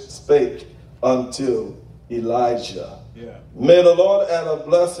Lord, which spake unto Elijah. Yeah. May the Lord add a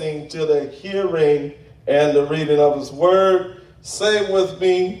blessing to the hearing and the reading of his word. Say with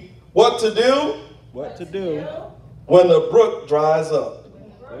me, what to do? What to do? When the brook dries up.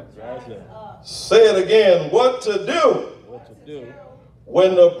 Say it again, what to do? What to do?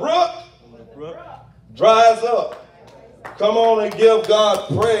 When the brook dries up. Come on and give God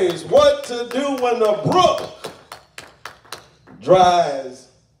praise. What to do when the brook dries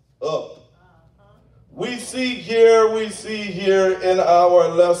up. We see here in our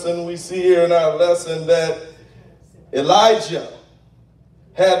lesson that Elijah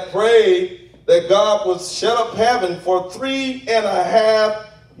had prayed that God would shut up heaven for 3.5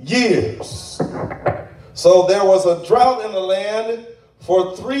 years. So there was a drought in the land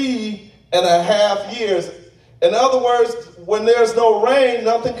for 3.5 years. In other words, when there's no rain,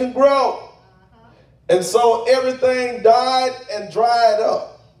 nothing can grow. And so everything died and dried up.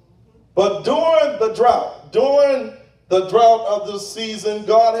 But during the drought of this season,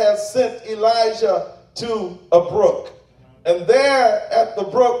 God has sent Elijah to a brook. And there at the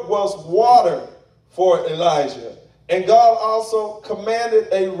brook was water for Elijah. And God also commanded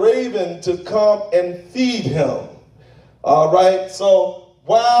a raven to come and feed him. All right, so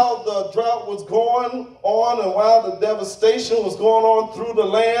while the drought was going on and while the devastation was going on through the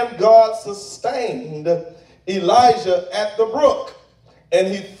land, God sustained Elijah at the brook. And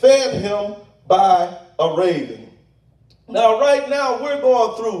he fed him by a raven. Now, right now, we're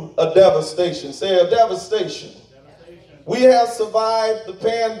going through a devastation. Say a devastation. We have survived the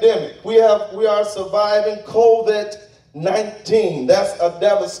pandemic. We are surviving COVID-19. That's a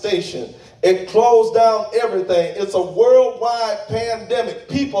devastation. It closed down everything. It's a worldwide pandemic.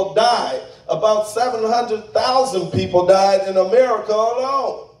 People died. About 700,000 people died in America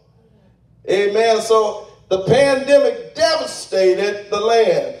alone. Amen. So the pandemic devastated the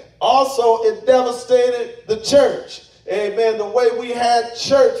land. Also, it devastated the church. Amen. The way we had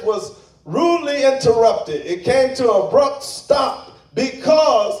church was rudely interrupted. It came to an abrupt stop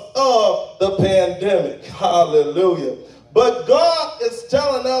because of the pandemic. Hallelujah. But God is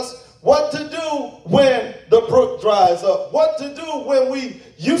telling us what to do when the brook dries up. What to do when we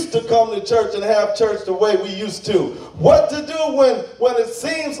used to come to church and have church the way we used to. What to do when it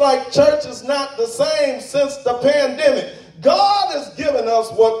seems like church is not the same since the pandemic. God has given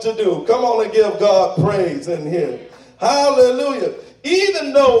us what to do. Come on and give God praise in here. Hallelujah.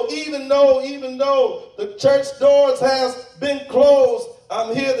 Even though the church doors has been closed,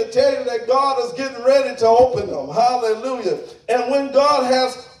 I'm here to tell you that God is getting ready to open them. Hallelujah. And when God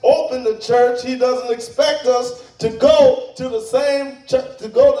has opened the church, he doesn't expect us to go to the same church, to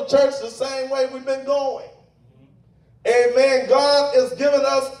go to church the same way we've been going. Amen. God is giving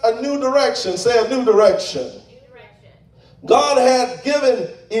us a new direction. Say a new direction. God had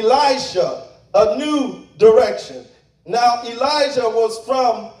given Elisha a new direction. Now, Elijah was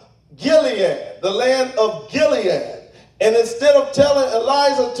from Gilead, the land of Gilead. And instead of telling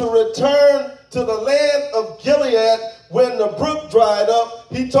Elijah to return to the land of Gilead when the brook dried up,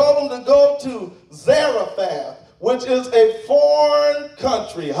 he told him to go to Zarephath, which is a foreign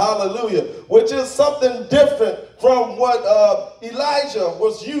country, hallelujah, which is something different from what Elijah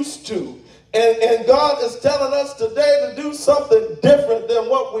was used to. And God is telling us today to do something different than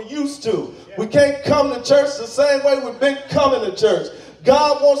what we're used to. We can't come to church the same way we've been coming to church.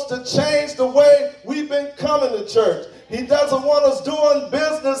 God wants to change the way we've been coming to church. He doesn't want us doing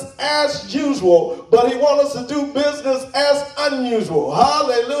business as usual, but he wants us to do business as unusual.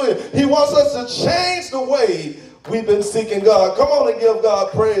 Hallelujah. He wants us to change the way we've been seeking God. Come on and give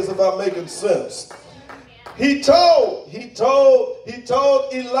God praise if I'm making sense. He told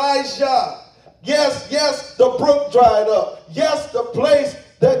Elijah, yes, the brook dried up. Yes, the place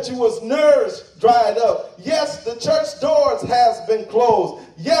that you was nourished dried up. Yes, the church doors has been closed.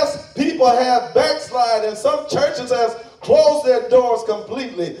 Yes, people have backslid and some churches has closed their doors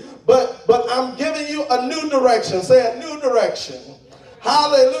completely. But I'm giving you a new direction. Say a new direction.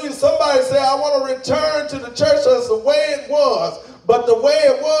 Hallelujah. Somebody say, I want to return to the church as the way it was, but the way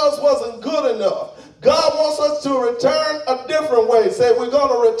it was wasn't good enough. God wants us to return a different way. Say, we're going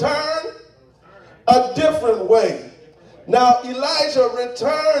to return a different way. Now, Elijah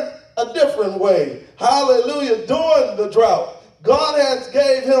returned a different way. Hallelujah. During the drought, God has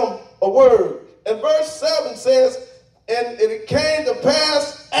gave him a word. And verse 7 says, and it came to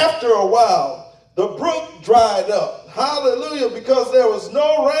pass after a while, the brook dried up. Hallelujah. Because there was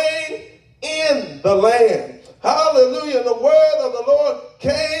no rain in the land. Hallelujah. And the word of the Lord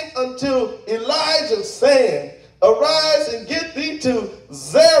came unto Elijah, saying, arise and get thee to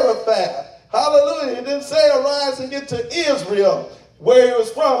Zarephath. Hallelujah. It didn't say arise and get to Israel, where he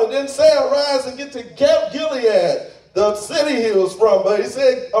was from. It didn't say arise and get to Gilead, the city he was from. But he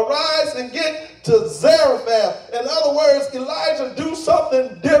said arise and get to Zarephath. In other words, Elijah, do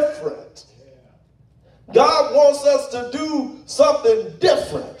something different. God wants us to do something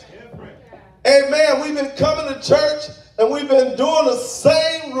different. Amen. We've been coming to church and we've been doing the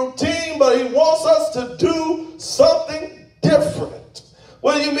same routine, but he wants us to do something different.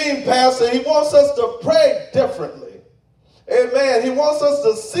 What do you mean, Pastor? He wants us to pray differently. Amen. He wants us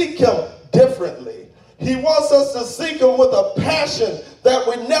to seek him differently. He wants us to seek him with a passion that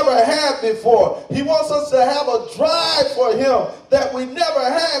we never had before. He wants us to have a drive for him that we never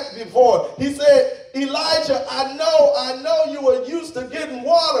had before. He said, Elijah, I know you were used to getting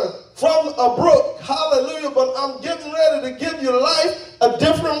water from a brook. Hallelujah. But I'm getting ready to give you life a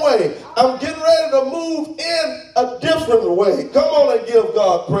different way. I'm getting ready to move in a different way. Come on and give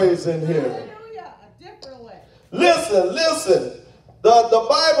God praise in here. Hallelujah. A different way. Listen. The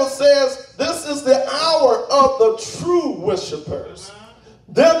Bible says this is the hour of the true worshipers.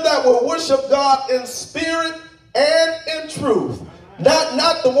 Them that will worship God in spirit and in truth.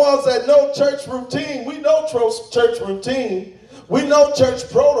 Not the ones that know church routine. We know church routine. We know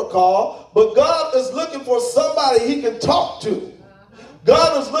church protocol. But God is looking for somebody he can talk to.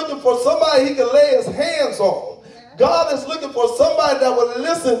 God is looking for somebody he can lay his hands on. God is looking for somebody that will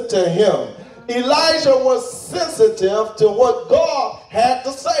listen to him. Elijah was sensitive to what God had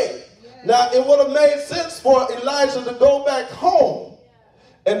to say. Now, it would have made sense for Elijah to go back home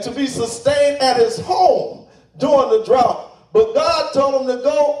and to be sustained at his home during the drought. But God told him to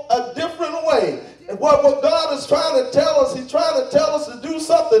go a different way. And what God is trying to tell us, he's trying to tell us to do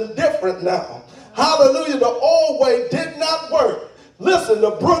something different now. Hallelujah. The old way did not work. Listen,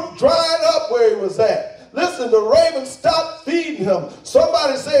 the brook dried up where he was at. Listen, the ravens stopped feeding him.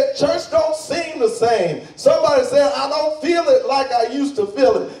 Somebody said, church don't seem the same. Somebody said, I don't feel it like I used to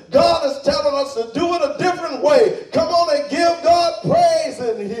feel it. God is telling us to do it a different way. Come on and give God praise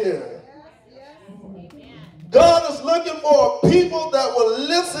in here. God is looking for people that will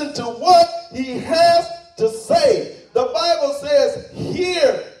listen to what he has to say. The Bible says,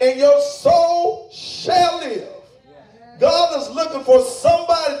 hear and your soul shall live. God is looking for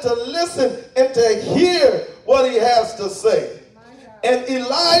somebody to listen and to hear what he has to say. And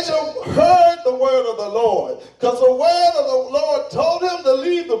Elijah heard the word of the Lord, because the word of the Lord told him to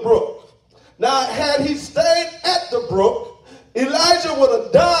leave the brook. Now, had he stayed at the brook, Elijah would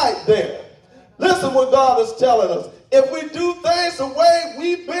have died there. Listen what God is telling us. If we do things the way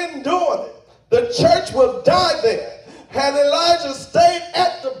we've been doing it, the church will die there. Had Elijah stayed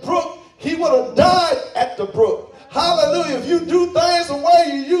at the brook, he would have died at the brook. Hallelujah. If you do things the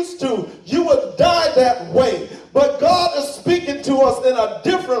way you used to, you would die that way. But God is speaking to us in a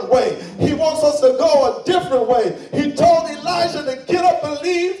different way. He wants us to go a different way. He told Elijah to get up and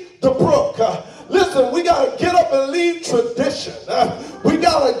leave the brook. Listen, we got to get up and leave tradition. We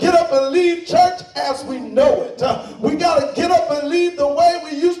got to get up and leave church as we know it. We got to get up and leave the way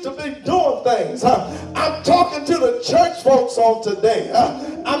we used to be doing things. I'm talking to the church folks on today.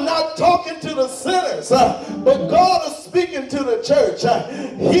 I'm not talking to the sinners, but God is speaking to the church.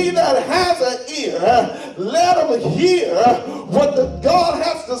 He that has an ear, let him hear what God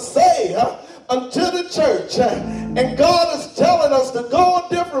has to say unto the church. And God is telling us to go a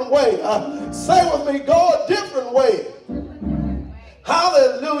different way. Say with me, go a different way.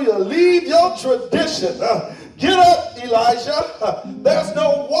 Hallelujah. Leave your tradition. Get up, Elijah. There's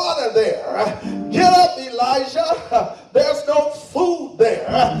no water there. Get up, Elijah. There's no food there.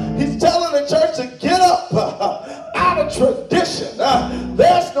 He's telling the church to get up out of tradition.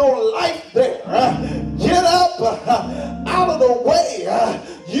 There's no life there. Get up out of the way.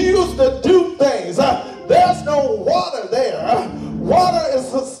 You used to do things. There's no water there. Water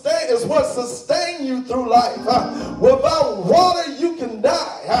is what sustains you through life. Without water, you can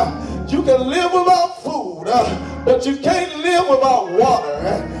die. You can live without food, but you can't live without water.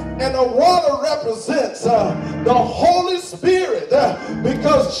 And the water represents the Holy Spirit,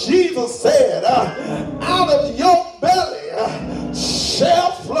 because Jesus said, out of your belly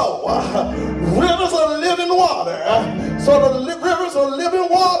shall flow rivers of living water. So the rivers of living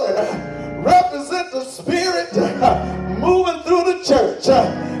water represent the Spirit moving through the church.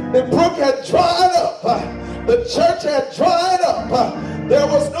 The brook had dried up. The church had dried up. There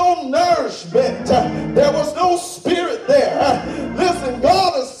was no nourishment. There was no Spirit there. Listen,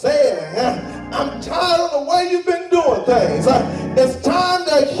 God is saying, I'm tired of the way you've been doing things. It's time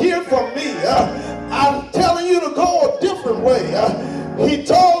to hear from me. I'm telling you to go a different way. He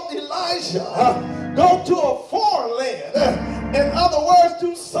told Elijah, go to a foreign land. In other words,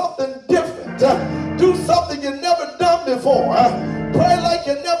 do something different. Do something you've never done before. Pray like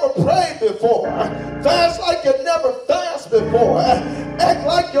you never prayed before. Fast like you never fasted before. Act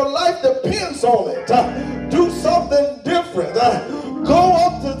like your life depends on it. Do something different. Go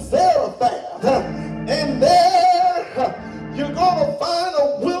up to Zarephath, and there you're going to find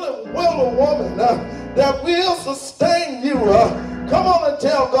a willing woman that will sustain you. Come on and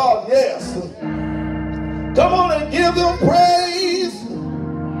tell God yes. Come on and give him praise.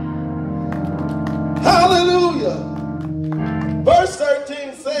 Hallelujah. Verse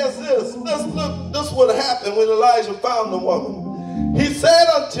 13 says this. This is what happened when Elijah found the woman. He said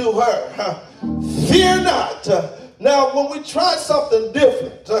unto her, fear not. Now, when we try something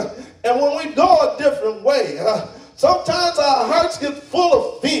different, and when we go a different way, sometimes our hearts get full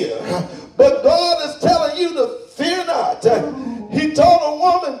of fear. But God is telling you to fear not. He told a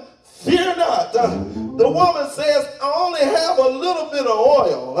woman, fear not. The woman says, I only have a little bit of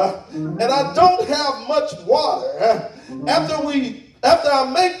oil, and I don't have much water. After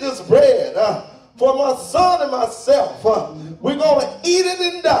I make this bread for my son and myself, we're going to eat it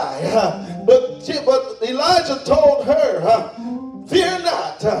and die. But Elijah told her, fear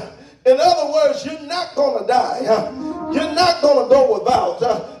not. In other words, you're not going to die. You're not going to go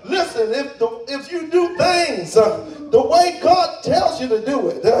without. Listen, if you do things the way God tells you to do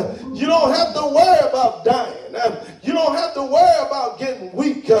it, you don't have to worry about dying. You don't have to worry about getting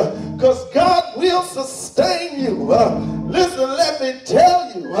weak, because God will sustain you. Listen, let me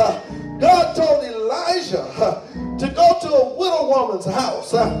tell you, God told Elijah to go to a widow woman's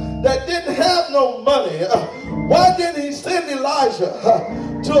house that didn't have no money. Why didn't he send Elijah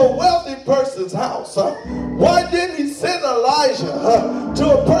to a wealthy person's house? Why didn't he send Elijah to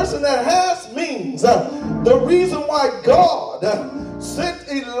a person that has means? The reason why God sent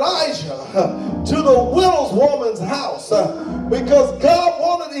Elijah to the widow woman's house, because God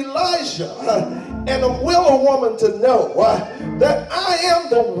wanted Elijah and a widow woman to know that I am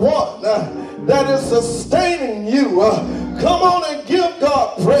the one that is sustaining you. Come on and give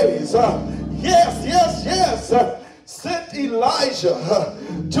God praise. Yes. Sent Elijah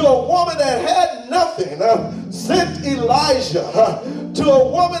to a woman that had nothing. Sent Elijah to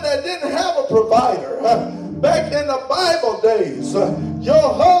a woman that didn't have a provider. Back in the Bible days,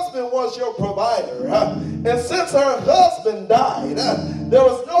 your husband was your provider. And since her husband died, there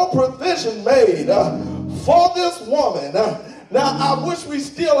was no provision made for this woman. Now, I wish we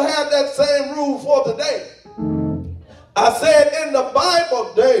still had that same rule for today. I said in the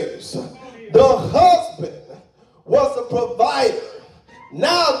Bible days, the husband was the provider.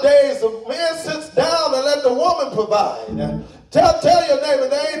 Nowadays, the man sits down and let the woman provide. Tell your neighbor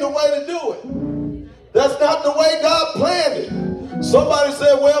that ain't the way to do it. That's not the way God planned it. Somebody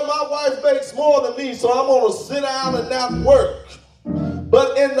said, well, my wife makes more than me, so I'm going to sit down and not work.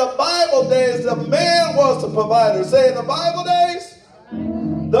 But in the Bible days, the man was the provider. Say, in the Bible days,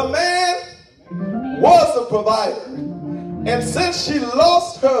 the man was the provider. And since she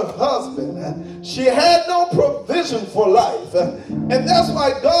lost her husband, she had no provision for life. And that's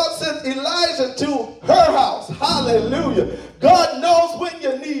why God sent Elijah to her house. Hallelujah. God knows when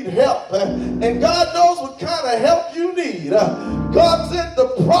you need help. And God knows what kind of help you need. God sent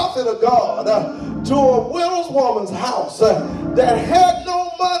the prophet of God to a widow's woman's house that had no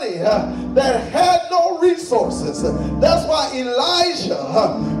money, that had no resources. That's why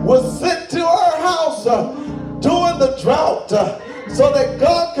Elijah was sent to her house during the drought, so that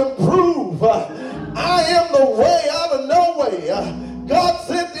God can prove I am the way out of no way. God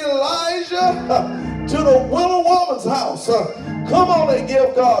sent Elijah to the widow woman's house. Come on and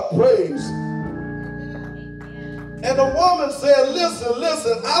give God praise. And the woman said,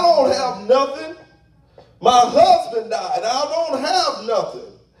 listen, I don't have nothing. My husband died. I don't have nothing.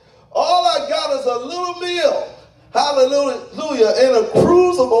 All I got is a little meal, hallelujah, and a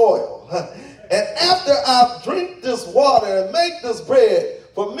cruse of oil. And after I drink this water and make this bread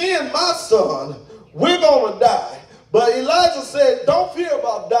for me and my son, we're going to die. But Elijah said, don't fear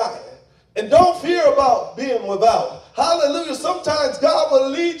about dying. And don't fear about being without. Hallelujah. Sometimes God will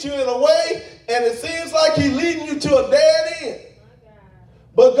lead you in a way, and it seems like he's leading you to a dead end.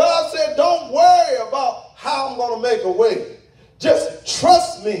 But God said, don't worry about how I'm going to make a way. Just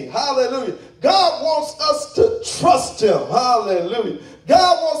trust me. Hallelujah. God wants us to trust him. Hallelujah.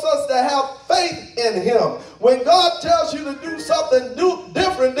 God wants us to have faith in him. When God tells you to do something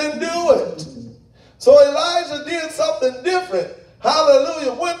different, then do it. So Elijah did something different.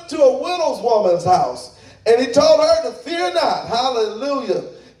 Hallelujah. Went to a widow's woman's house. And he told her to fear not. Hallelujah.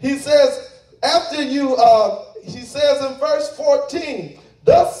 He says, he says in verse 14,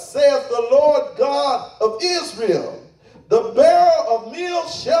 thus saith the Lord God of Israel, the bearer of meal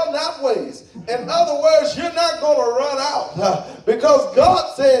shall not waste. In other words, you're not going to run out because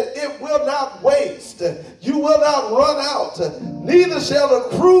God said it will not waste. You will not run out. Neither shall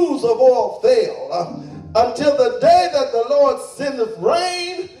the cruse of oil fail until the day that the Lord sendeth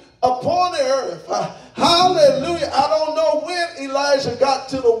rain upon the earth. Hallelujah. I don't know when Elijah got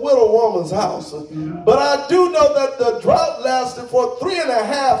to the widow woman's house, but I do know that the drought lasted for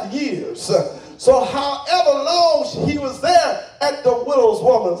 3.5 years. So however long he was there at the widow's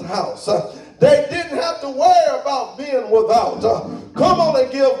woman's house, they didn't have to worry about being without. Come on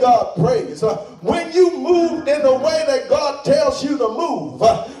and give God praise. When you move in the way that God tells you to move,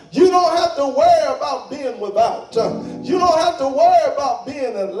 you don't have to worry about being without. You don't have to worry about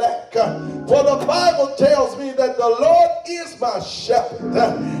being in lack. For the Bible tells me that the Lord is my shepherd,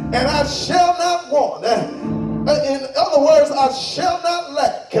 and I shall not want. In other words, I shall not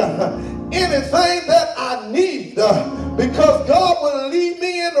lack anything that I need because God will lead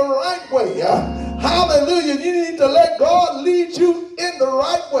me in the right way. Hallelujah. You need to let God lead you in the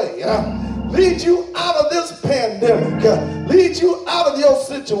right way. Lead you out of this pandemic. Lead you out of your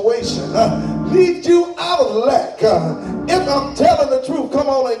situation. Lead you out of lack. If I'm telling the truth, come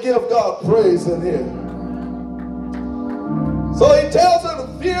on and give God praise in here. So he tells her to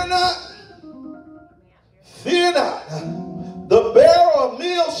fear not. Fear not. The bearer of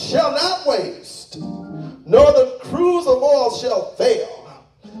meal shall not waste, nor the cruse of oil shall fail,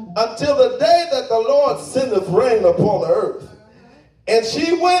 until the day that the Lord sendeth rain upon the earth. And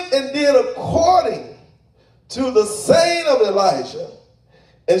she went and did according to the saying of Elijah.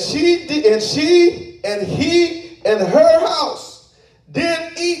 And he and her house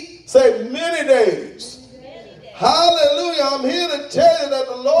did eat, say, many days. Hallelujah. I'm here to tell you that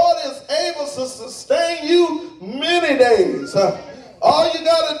the Lord is able to sustain you many days. All you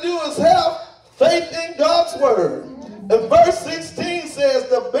got to do is have faith in God's word. And verse 16 says,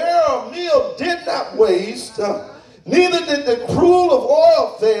 the bearer of meal did not waste, neither did the cruse of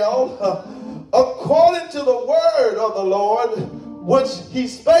oil fail, according to the word of the Lord, which he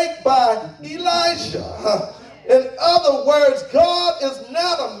spake by Elijah. In other words, God is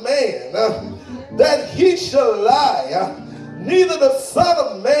not a man that he shall lie, neither the Son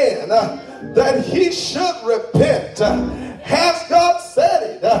of Man that he should repent. Has God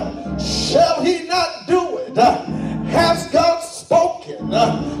said it? Shall he not do it? Has God spoken?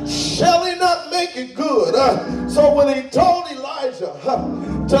 Shall he not make it good? So when he told Elijah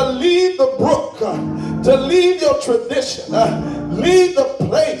to leave the brook, to leave your tradition, leave the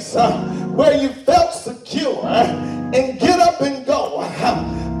place where you felt secure, and get up and go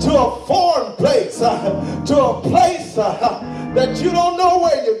to a foreign place, to a place that you don't know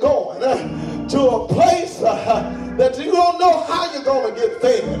where you're going, to a place that you don't know how you're going to get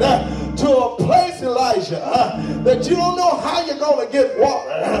fed, to a place, Elijah, that you don't know how you're going to get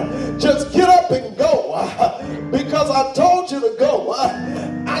water. Just get up and go, because I told you to go.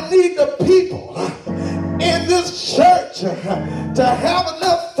 I need the people in this church to have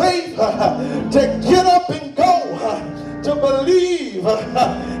enough faith to get up and go, to believe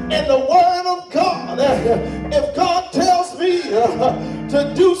in the word of God. If God tells me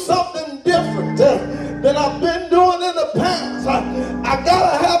to do something different than I've been doing in the past, I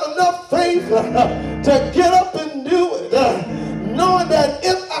gotta have enough faith to get up and do it, knowing that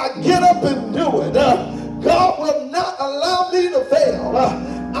if I get up and do it, God will not allow me to fail.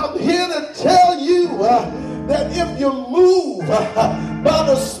 I'm here to tell you that if you move by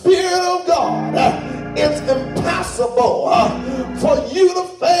the Spirit of God, It's impossible for you to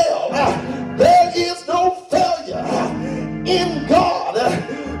fail. There is no failure in God.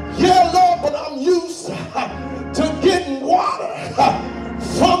 Yeah, Lord, but I'm used to getting water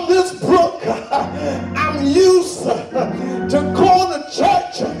from this brook. I'm used to going to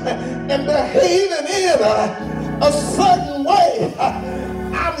church and behaving in a certain way.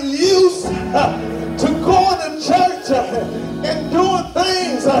 I'm used to going to church and doing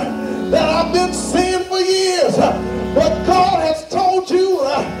things that I've been seeing for years. But God has told you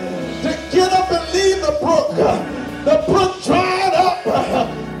to get up and leave the brook. The brook dried up.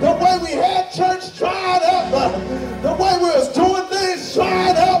 The way we had church dried up. The way we was doing things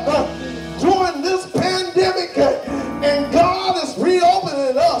dried up during this pandemic. And God is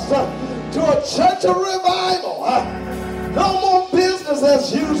reopening us to a church of revival. No more business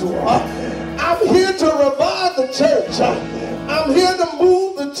as usual. I'm here to revive the church. I'm here to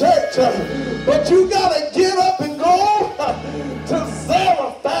move the church. But you got to get up and go to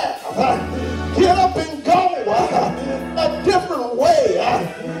Zarephath. Get up and go a different way.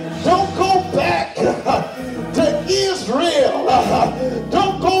 Don't go back to Israel.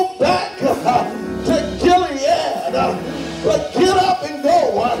 Don't go back to Gilead. But get up and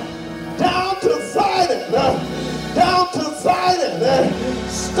go down to Zidon. Down to Zidon.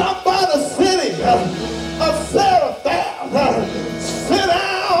 Stop by the city of Zarephath. Sit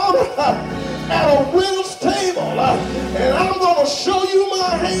down at a widow's table, and I'm going to show you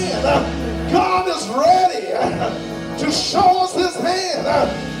my hand. God is ready to show us his hand,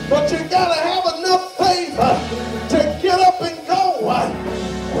 but you got to have enough faith to get up and go.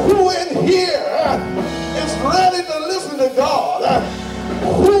 Who in here is ready to listen to God?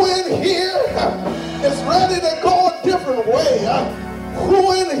 Who in here is ready to go a different way?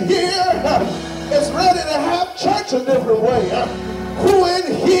 Who in here is ready to have church a different way? Who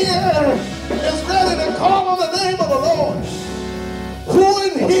in here is ready to call on the name of the Lord? Who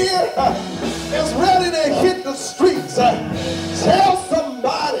in here is ready to hit the streets? Tell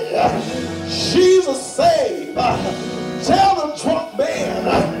somebody Jesus saved. Tell the drunk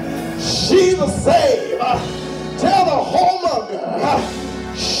man Jesus saved. Tell the homeowner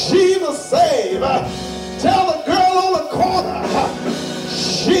Jesus saved. Tell the girl on the corner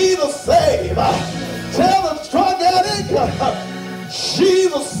Jesus saved. Tell the drug addict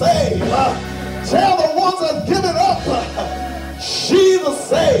Jesus saved. Tell the ones that give it up Jesus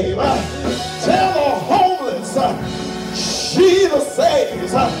saved. Tell the homeless Jesus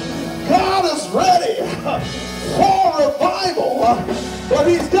saves. God is ready for revival, but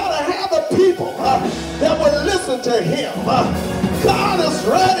he's got to have the people that will listen to him. God is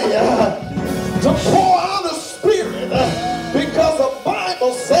ready to pour out his spirit because the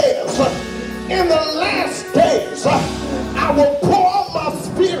Bible says in the last days I will pour out my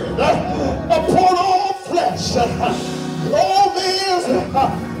spirit upon all flesh. All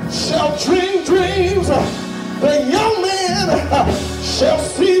men shall dream dreams. The young man shall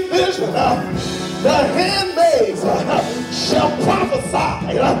see vision. The handmaids shall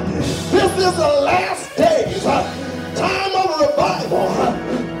prophesy. This is the last days. Time of revival.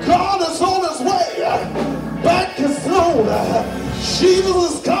 God is on his way. Back is soon. Jesus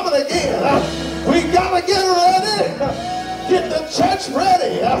is coming again. We gotta get ready. Get the church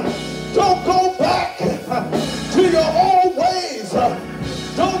ready. Don't go back to your old ways.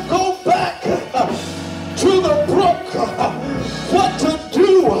 Don't go back to the brook. What to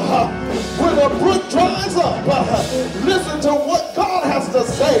do when the brook dries up? Listen to what God has to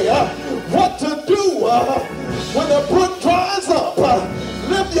say. What to do when the brook dries up?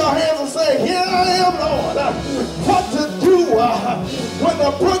 Lift your hands and say, here I am, Lord. What to do when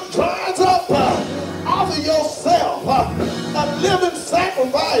the brook dries up? Offer yourself a living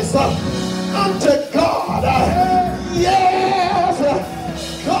sacrifice unto God. Yes,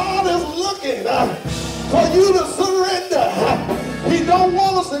 God is looking for you to surrender. He don't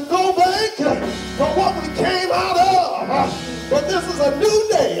want us to go back from what we came out of. But this is a new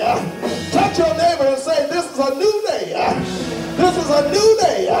day. Touch your neighbor and say, this is a new day. This is a new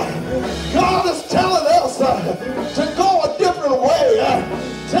day. God is telling us to go a different way.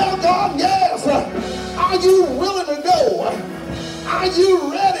 Tell God, yes. Are you willing to go? Are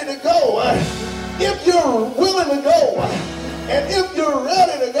you ready to go? If you're willing to go, and if you're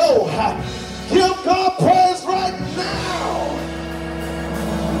ready to go, give God praise right now.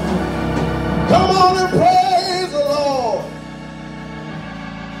 Come on and praise the Lord.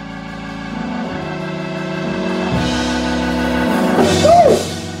 Woo!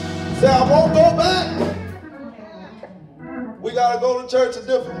 Say, I won't go back. We got to go to church a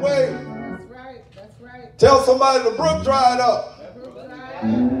different way. That's right. Tell somebody the brook dried up.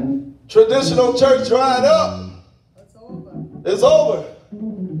 Traditional church dried up. It's over. It's over.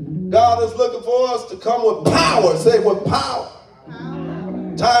 God is looking for us to come with power. Say with power.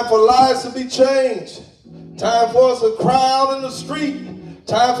 Time for lives to be changed. Time for us to cry out in the street.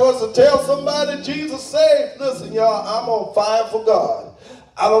 Time for us to tell somebody Jesus saved. Listen, y'all, I'm on fire for God.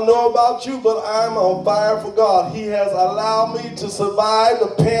 I don't know about you, but I'm on fire for God. He has allowed me to survive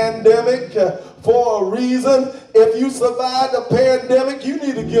the pandemic for a reason. If you survive the pandemic, you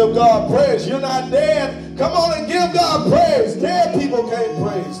need to give God praise. You're not dead. Come on and give God praise. Dead people can't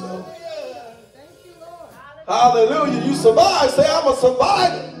praise Him. Thank you, Lord. Hallelujah. You survived. Say, I'm a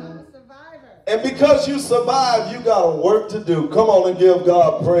survivor. I'm a survivor. And because you survived, you got a work to do. Come on and give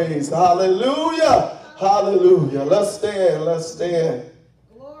God praise. Hallelujah. Hallelujah. Let's stand. Let's stand.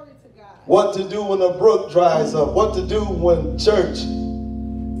 Glory to God. What to do when the brook dries up. What to do when church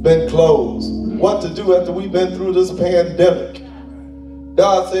been closed. What to do after we've been through this pandemic.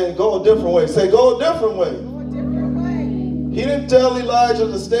 God said, go a different way. Say, go a different way. Go a different way. He didn't tell Elijah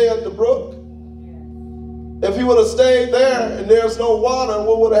to stay at the brook. If he would have stayed there and there's no water,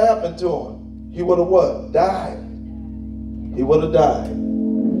 what would have happened to him? He would have what? Died. He would have died.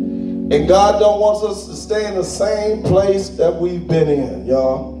 And God don't want us to stay in the same place that we've been in,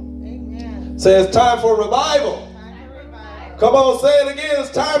 y'all. Amen. Say it's time for revival. Time for revival. Come on, say it again. It's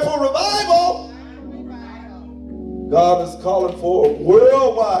time for revival. Time for revival. God is calling for a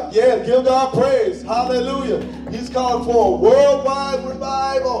worldwide. Yeah, give God praise. Hallelujah. He's calling for a worldwide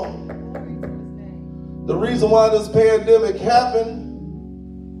revival. Glory to His name. The reason why this pandemic happened,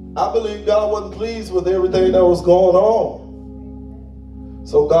 I believe God wasn't pleased with everything that was going on.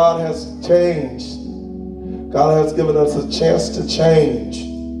 So God has changed. God has given us a chance to change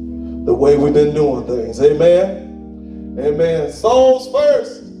the way we've been doing things. Amen. Amen. Souls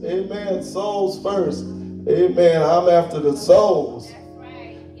first. Amen. Souls first. Amen. I'm after the souls.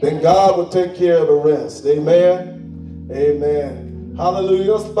 Then God will take care of the rest. Amen. Amen.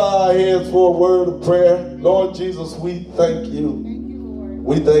 Hallelujah. Let's bow our heads for a word of prayer. Lord Jesus, we thank you. Thank you, Lord.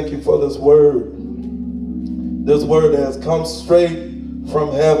 We thank you for this word. This word has come straight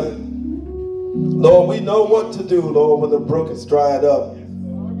from heaven. Lord, we know what to do, Lord, when the brook is dried up.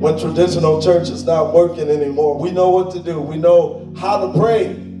 When traditional church is not working anymore. We know what to do. We know how to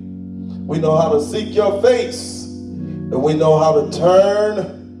pray. We know how to seek your face. And we know how to turn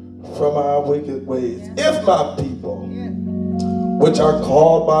from our wicked ways. If my people, which are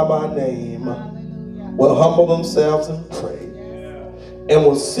called by my name, Hallelujah. will humble themselves and pray and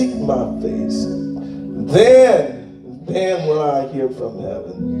will seek my face, then will I hear from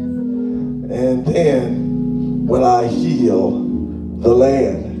heaven, and then will I heal the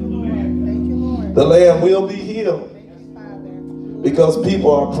land. Thank you, Lord. The land will be healed Thank you, Father. because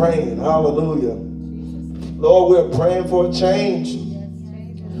people are praying. Hallelujah. Lord, we're praying for a change. Yes,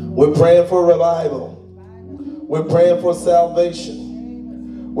 change it. We're praying for revival. We're praying for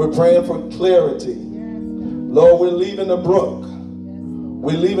salvation. We're praying for clarity. Lord, we're leaving the brook.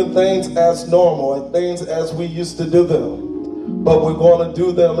 We're leaving things as normal and things as we used to do them. But we're going to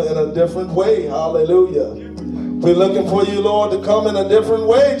do them in a different way. Hallelujah. We're looking for you, Lord, to come in a different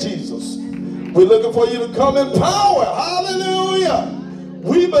way, Jesus. We're looking for you to come in power. Hallelujah.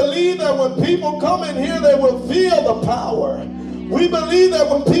 We believe that when people come in here, they will feel the power. We believe that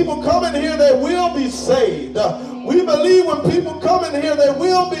when people come in here, they will be saved. We believe when people come in here, they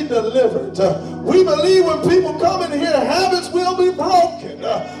will be delivered. We believe when people come in here, habits will be broken.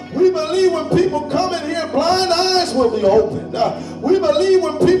 We believe when people come in here, blind eyes will be opened. We believe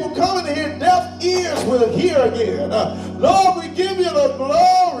when people come in here, deaf ears will hear again. Lord, we give you the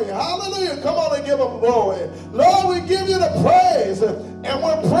glory. Hallelujah. Come on and give them glory. Lord, we give you the praise. And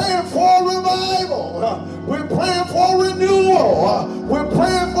we're praying for revival. We're praying for renewal. We're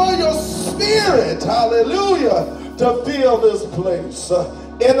praying for your spirit. Hallelujah. To fill this place.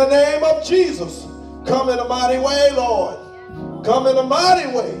 In the name of Jesus. Come in a mighty way, Lord. Come in a mighty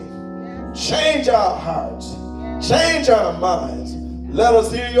way. Change our hearts. Change our minds. Let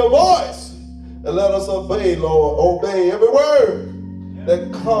us hear your voice. And let us obey, Lord. Obey every word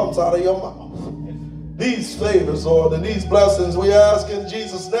that comes out of your mouth. These favors, Lord, and these blessings we ask in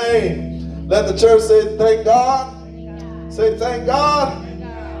Jesus' name. Let the church say, thank God. Say, thank God.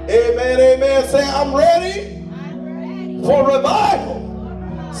 Amen, amen. Say, I'm ready for revival.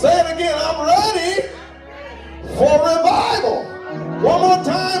 Say it again, I'm ready for revival. One more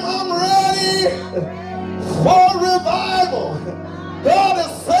time, I'm ready for revival. God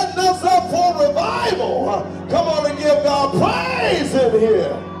is setting us up for revival. Come on and give God praise in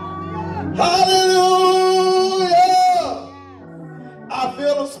here. Hallelujah. I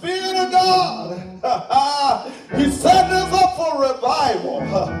feel the Spirit of God. He's setting us up for revival.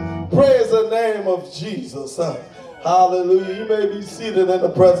 Praise of Jesus. Hallelujah. You may be seated in the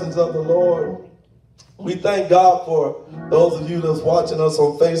presence of the Lord. We thank God for those of you that's watching us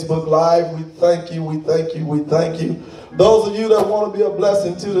on Facebook Live. We thank you, we thank you, we thank you. Those of you that want to be a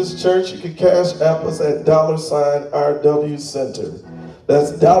blessing to this church, you can cash app us at $RW Center.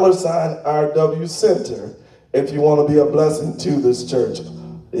 That's $RW Center if you want to be a blessing to this church.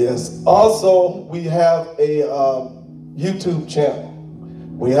 Yes. Also, we have a YouTube channel.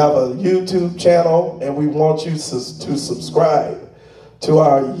 We have a YouTube channel, and we want you to subscribe to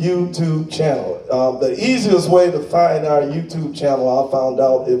our YouTube channel. The easiest way to find our YouTube channel, I found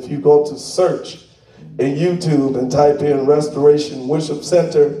out, if you go to search in YouTube and type in Restoration Worship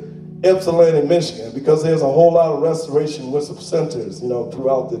Center, Ypsilanti, Michigan, because there's a whole lot of Restoration Worship Centers, you know,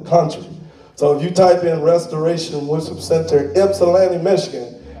 throughout the country. So if you type in Restoration Worship Center, Ypsilanti,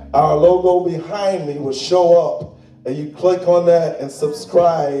 Michigan, our logo behind me will show up, and you click on that and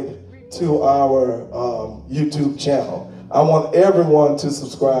subscribe to our YouTube channel. I want everyone to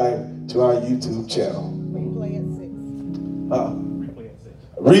subscribe to our YouTube channel.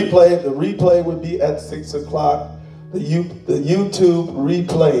 Replay at 6. The replay would be at 6 o'clock. The YouTube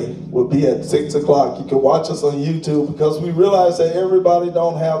replay will be at 6 o'clock. You can watch us on YouTube because we realize that everybody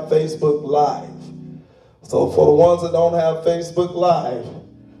don't have Facebook Live. So for the ones that don't have Facebook Live,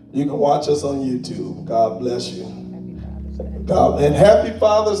 you can watch us on YouTube. God bless you. And happy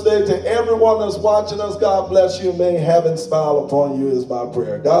Father's Day to everyone that's watching us. God bless you. May heaven smile upon you is my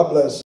prayer. God bless you.